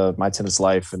My Tennis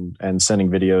Life and sending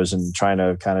videos and trying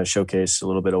to kind of showcase a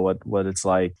little bit of what it's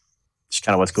like, just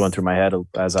kind of what's going through my head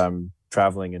as I'm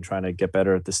traveling and trying to get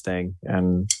better at this thing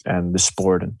and this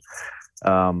sport. And,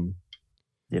 I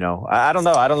don't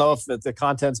know. I don't know if the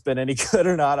content's been any good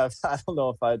or not. I don't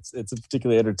know if it's a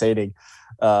particularly entertaining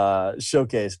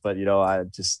showcase, but I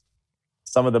just,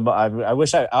 some of them, I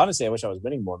wish I was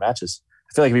winning more matches.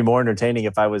 I feel like it'd be more entertaining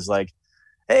if I was like,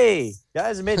 hey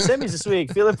guys, I made semis this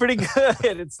week, feeling pretty good.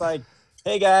 It's like,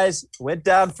 hey guys, went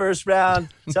down first round,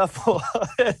 tough one.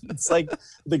 It's like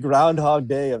the Groundhog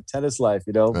Day of tennis life,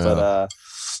 Yeah. But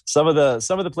some of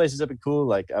the places have been cool.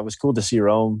 Like I was cool to see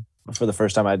Rome for the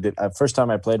first time. First time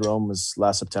I played Rome was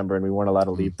last September, and we weren't allowed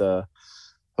to leave the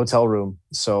hotel room.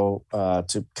 So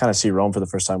to kind of see Rome for the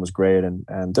first time was great.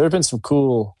 And there have been some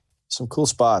cool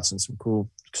spots and some cool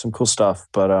stuff.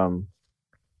 But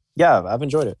yeah, I've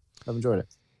enjoyed it.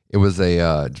 It was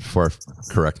before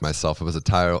I correct myself, it was a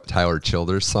Tyler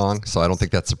Childers song. So I don't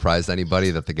think that surprised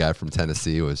anybody that the guy from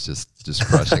Tennessee was just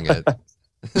crushing it.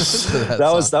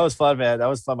 that was fun, man. That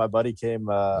was fun. My buddy came,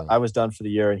 I was done for the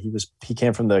year and he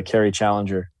came from the Kerry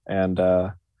Challenger and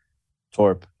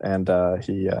Torp. And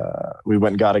we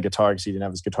went and got a guitar because he didn't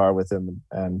have his guitar with him.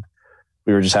 And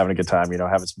we were just having a good time,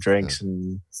 having some drinks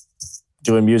and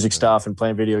doing music stuff and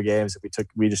playing video games.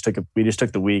 We just took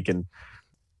the week and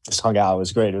just hung out. It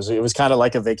was great. It was kind of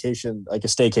like a vacation, like a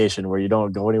staycation where you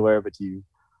don't go anywhere, but you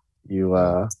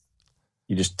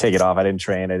just take it off. I didn't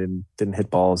train. I didn't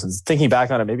hit balls. And thinking back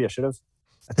on it, maybe I should have.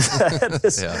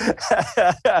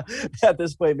 At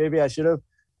this point, maybe I should have.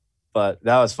 But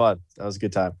that was fun. That was a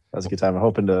good time. I'm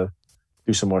hoping to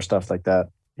do some more stuff like that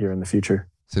here in the future.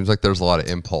 Seems like there's a lot of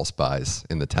impulse buys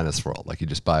in the tennis world. Like you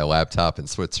just buy a laptop in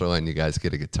Switzerland, you guys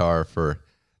get a guitar for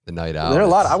the night out. There are a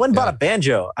lot. I went and bought a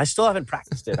banjo. I still haven't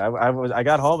practiced it. I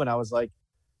got home and I was like,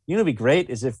 it'd be great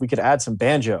is if we could add some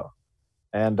banjo.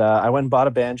 And I went and bought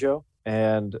a banjo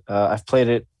and I've played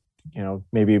it,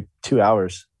 maybe 2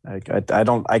 hours. I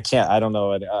don't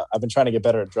know. I've been trying to get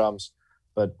better at drums,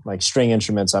 but like string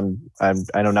instruments,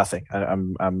 I know nothing.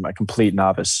 I'm a complete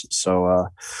novice. So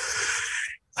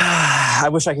I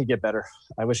wish I could get better.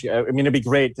 It'd be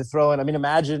great to throw in.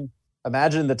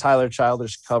 Imagine the Tyler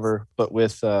Childers cover, but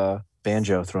with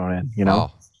banjo thrown in.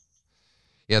 Oh.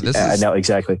 Yeah, I know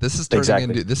exactly. This is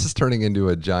turning into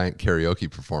a giant karaoke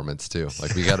performance too.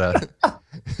 Like we gotta,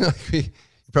 you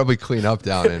probably clean up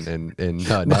down in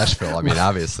Nashville.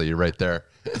 Obviously you're right there,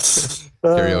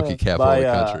 karaoke capital of the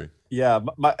country. Yeah,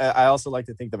 I also like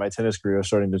to think that my tennis career is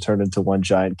starting to turn into one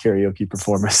giant karaoke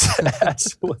performance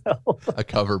as well. A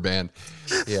cover band.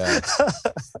 Yeah.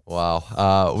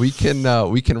 Wow. We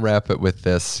can wrap it with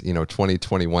this.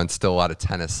 2021, still a lot of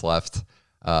tennis left.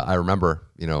 I remember,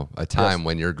 a time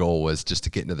when your goal was just to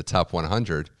get into the top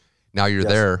 100. Now you're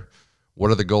there.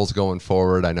 What are the goals going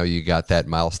forward? I know you got that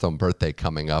milestone birthday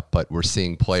coming up, but we're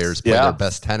seeing players play their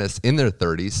best tennis in their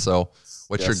 30s. So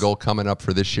what's your goal coming up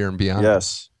for this year and beyond?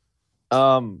 Yes.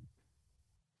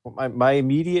 My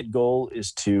immediate goal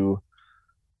is to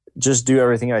just do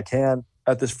everything I can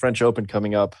at this French Open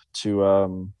coming up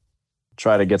to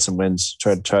try to get some wins.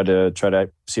 Try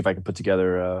to see if I can put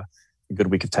together a good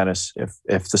week of tennis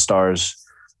if the stars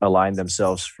align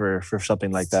themselves for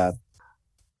something like that.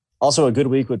 Also, a good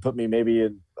week would put me maybe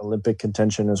in Olympic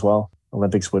contention as well.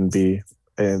 Olympics wouldn't be.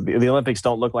 The Olympics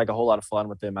don't look like a whole lot of fun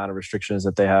with the amount of restrictions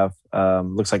that they have.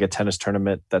 Looks like a tennis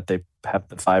tournament that they have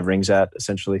the 5 rings at,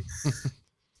 essentially.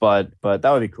 but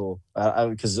that would be cool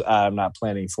because I'm not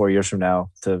planning 4 years from now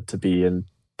to be in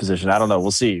position. I don't know.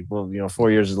 We'll see. Well,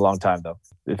 4 years is a long time, though.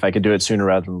 If I could do it sooner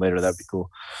rather than later, that'd be cool.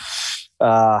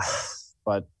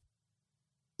 But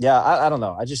yeah, I don't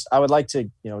know. I would like to,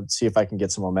 see if I can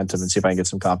get some momentum and see if I can get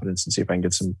some confidence and see if I can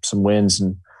get some wins.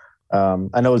 And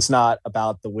I know it's not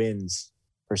about the wins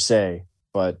per se,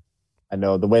 but I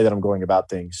know the way that I'm going about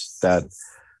things that,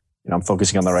 I'm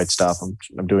focusing on the right stuff.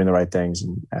 I'm doing the right things,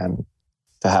 and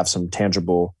to have some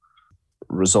tangible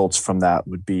results from that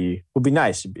would be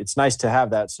nice. It's nice to have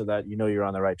that so that you're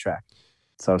on the right track.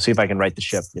 So see if I can right the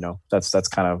ship. That's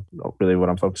kind of really what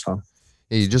I'm focused on.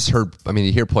 Yeah, you just heard,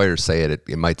 you hear players say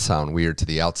it might sound weird to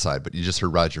the outside, but you just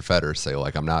heard Roger Federer say,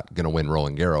 like, I'm not going to win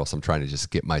Roland Garros. I'm trying to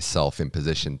just get myself in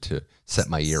position to set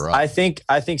my year up. I think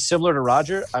similar to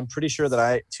Roger, I'm pretty sure that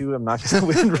I too am not going to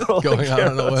win Roland Going Garros.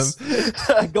 out on a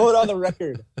limb. Going on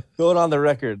the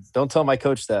record. Don't tell my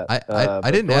coach that.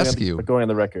 I didn't ask you. But going on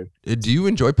the record. Do you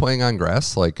enjoy playing on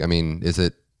grass? Like, is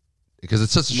it, because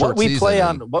it's such a short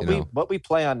season. What we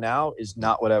play on now is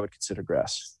not what I would consider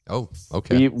grass. Oh,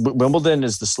 okay. Wimbledon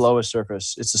is the slowest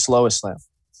surface. It's the slowest slam.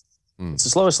 It's the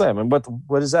slowest slam. And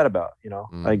what is that about?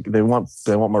 Like they want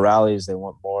more rallies. They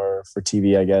want more for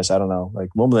TV, I guess. I don't know. Like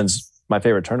Wimbledon's my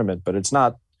favorite tournament, but it's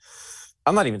not.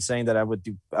 I'm not even saying that I would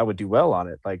do well on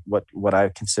it. Like what I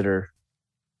consider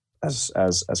as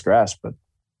grass, but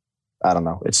I don't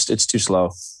know. It's too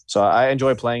slow. So I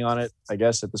enjoy playing on it, I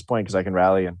guess, at this point because I can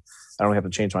rally and I don't have to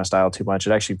change my style too much.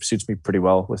 It actually suits me pretty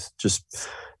well with just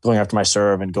going after my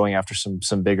serve and going after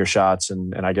some bigger shots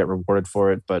and I get rewarded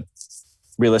for it. But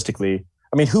realistically,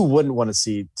 who wouldn't want to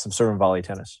see some serve and volley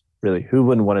tennis? Really, who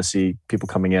wouldn't want to see people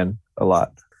coming in a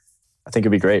lot? I think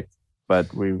it'd be great,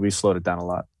 but we slowed it down a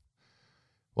lot.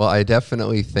 Well, I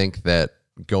definitely think that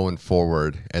going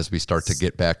forward, as we start to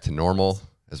get back to normal,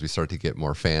 as we start to get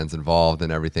more fans involved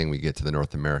and everything, we get to the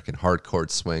North American hardcourt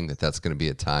swing, that's going to be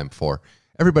a time for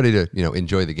everybody to,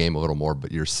 enjoy the game a little more,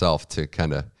 but yourself to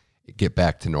kind of get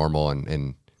back to normal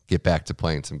and get back to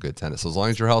playing some good tennis. So as long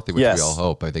as you're healthy, which we all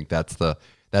hope, I think that's the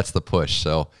push.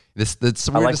 So it's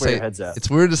weird to say. It's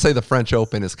weird to say the French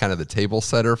Open is kind of the table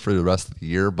setter for the rest of the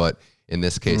year, but in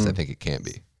this case, I think it can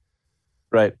be.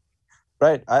 Right.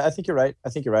 I think you're right.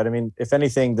 If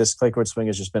anything, this clay court swing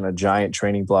has just been a giant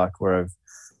training block where I've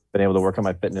been able to work on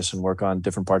my fitness and work on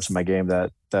different parts of my game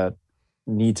that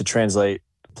need to translate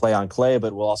play on clay,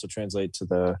 but will also translate to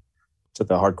the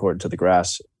hard court and to the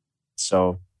grass.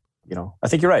 So, I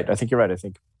think you're right. I think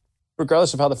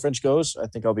regardless of how the French goes, I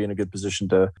think I'll be in a good position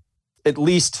to at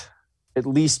least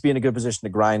be in a good position to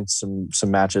grind some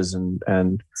matches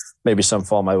and maybe some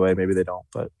fall my way. Maybe they don't,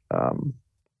 but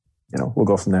we'll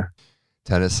go from there.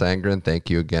 Tennys Sandgren, thank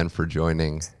you again for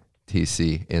joining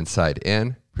TC Inside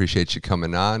In. Appreciate you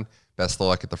coming on. Best of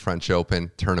luck at the French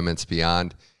Open, tournaments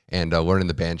beyond, and learning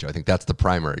the banjo. I think that's the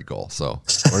primary goal. So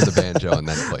learn the banjo and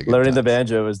then play. Learning the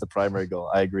banjo is the primary goal.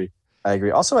 I agree.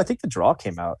 Also, I think the draw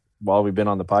came out while we've been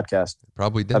on the podcast.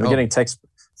 Probably did. I've been getting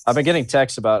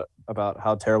texts about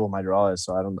how terrible my draw is.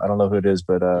 So I don't know who it is,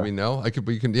 but do we know?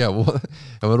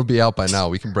 It'll be out by now.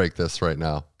 We can break this right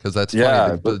now because that's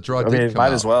funny. But the draw did come might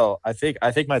out. As well. I think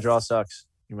my draw sucks.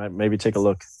 You might maybe take a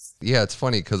look. Yeah, it's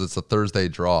funny because it's a Thursday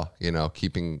draw.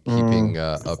 Keeping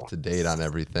up to date on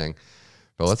everything.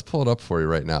 But let's pull it up for you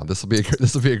right now. This will be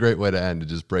a great way to end, to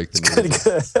just break the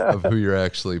news of who you're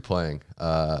actually playing.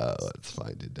 Let's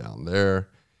find it down there.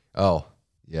 Oh,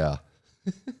 yeah.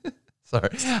 Sorry,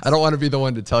 I don't want to be the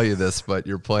one to tell you this, but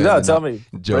you're playing. No, tell me.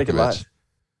 Djokovic.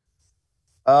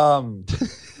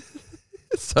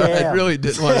 Sorry, damn. I really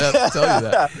didn't want to have to tell you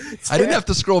that. I didn't have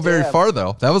to scroll very far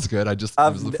though. That was good. It was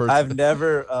the first. I've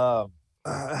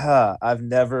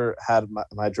never had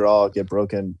my draw get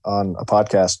broken on a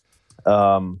podcast. I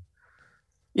don't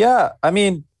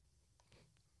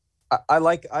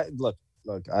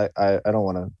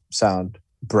want to sound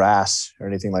brass or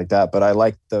anything like that, but I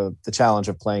like the challenge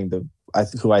of playing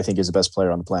who I think is the best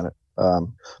player on the planet.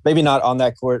 Maybe not on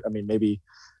that court. Maybe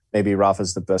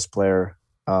Rafa's the best player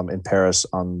in Paris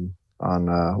on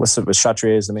was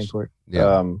Chatrier is the main court.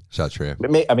 Yeah, Chatrier.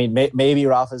 Maybe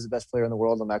Rafa's the best player in the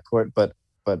world on that court, but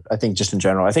I think just in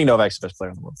general, I think Novak's the best player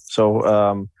in the world.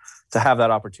 So to have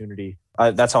that opportunity,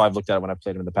 that's how I've looked at it when I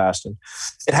played him in the past, and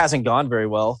it hasn't gone very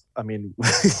well.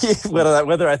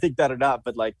 Whether I think that or not,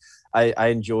 but I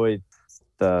enjoyed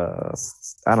I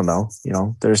don't know.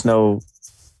 There's no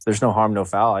harm, no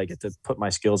foul. I get to put my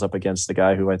skills up against the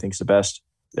guy who I think is the best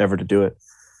ever to do it.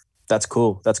 That's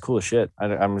cool. That's cool as shit.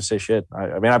 I'm gonna say shit.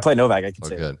 I play Novak. I can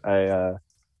say it. I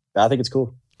think it's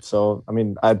cool. So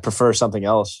I'd prefer something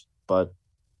else, but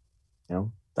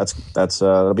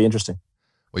that'll be interesting.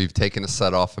 Well, you've taken a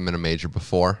set off him in a major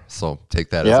before, so take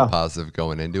that as a positive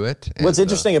going into it. What's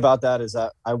interesting about that is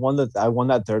that I won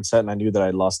that third set, and I knew that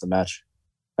I lost the match.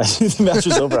 I knew the match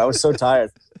was over. I was so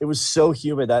tired. It was so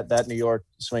humid. That New York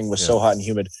swing was so hot and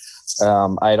humid.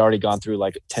 I had already gone through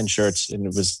like 10 shirts, and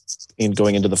it was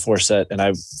going into the 4th set. And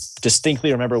I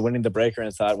distinctly remember winning the breaker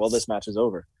and thought, well, this match is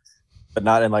over, but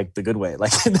not in like the good way,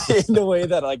 like in the way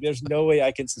that like, there's no way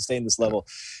I can sustain this level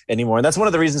anymore. And that's one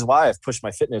of the reasons why I've pushed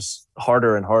my fitness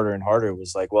harder and harder and harder,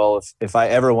 was like, well, if I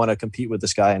ever want to compete with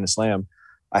this guy in a slam,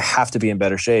 I have to be in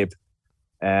better shape.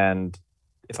 And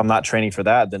if I'm not training for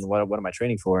that, then what am I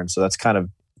training for? And so that's kind of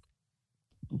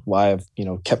why I've,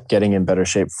 kept getting in better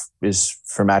shape, is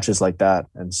for matches like that.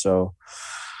 And so,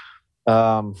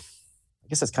 I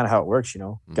guess that's kind of how it works.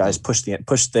 Guys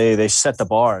they set the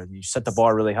bar, and you set the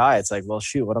bar really high. It's like, well,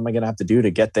 shoot, what am I going to have to do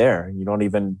to get there? And you don't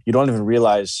even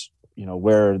realize,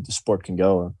 where the sport can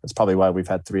go. That's probably why we've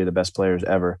had 3 of the best players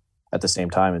ever at the same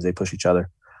time, as they push each other.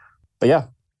 But yeah,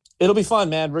 it'll be fun,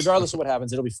 man. Regardless of what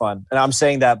happens, it'll be fun. And I'm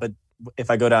saying that, but if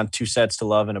I go down 2 sets to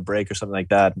love in a break or something like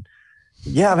that,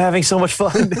 yeah, I'm having so much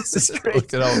fun. This is great.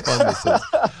 Look at how fun this is.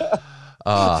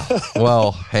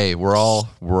 Well, hey, we're all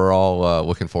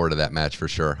looking forward to that match for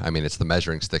sure. I mean, it's the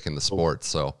measuring stick in the sport.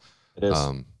 So it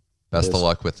is. Best of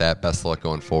luck with that. Best of luck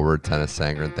going forward. Tennis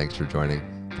Sandgren, thanks for joining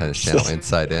Tennis Channel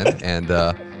Inside In. And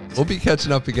we'll be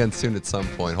catching up again soon at some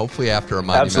point, hopefully after a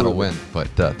monumental win. But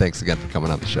thanks again for coming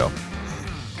on the show.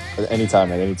 Anytime,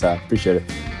 man. Anytime. Appreciate it.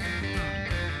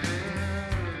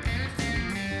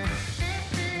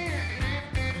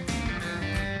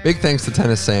 Big thanks to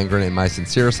Tennis Sandgren, and my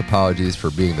sincerest apologies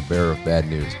for being the bearer of bad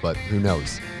news, but who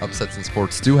knows? Upsets in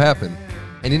sports do happen,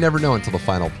 and you never know until the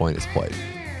final point is played.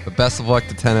 But best of luck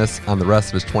to Tennis on the rest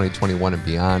of his 2021 and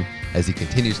beyond as he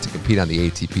continues to compete on the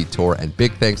ATP Tour, and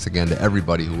big thanks again to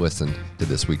everybody who listened to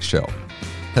this week's show.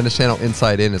 Tennis Channel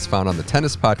Inside In is found on the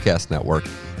Tennis Podcast Network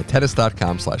at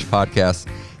tennis.com/podcasts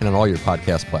and on all your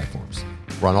podcast platforms.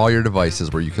 We're on all your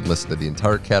devices where you can listen to the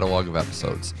entire catalog of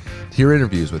episodes, to hear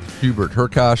interviews with Hubert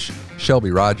Hurkacz,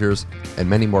 Shelby Rogers, and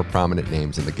many more prominent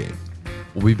names in the game.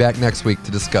 We'll be back next week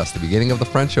to discuss the beginning of the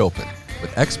French Open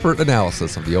with expert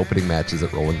analysis of the opening matches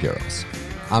at Roland Garros.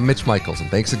 I'm Mitch Michaels,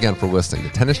 and thanks again for listening to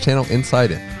Tennis Channel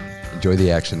Inside In. Enjoy the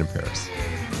action in Paris.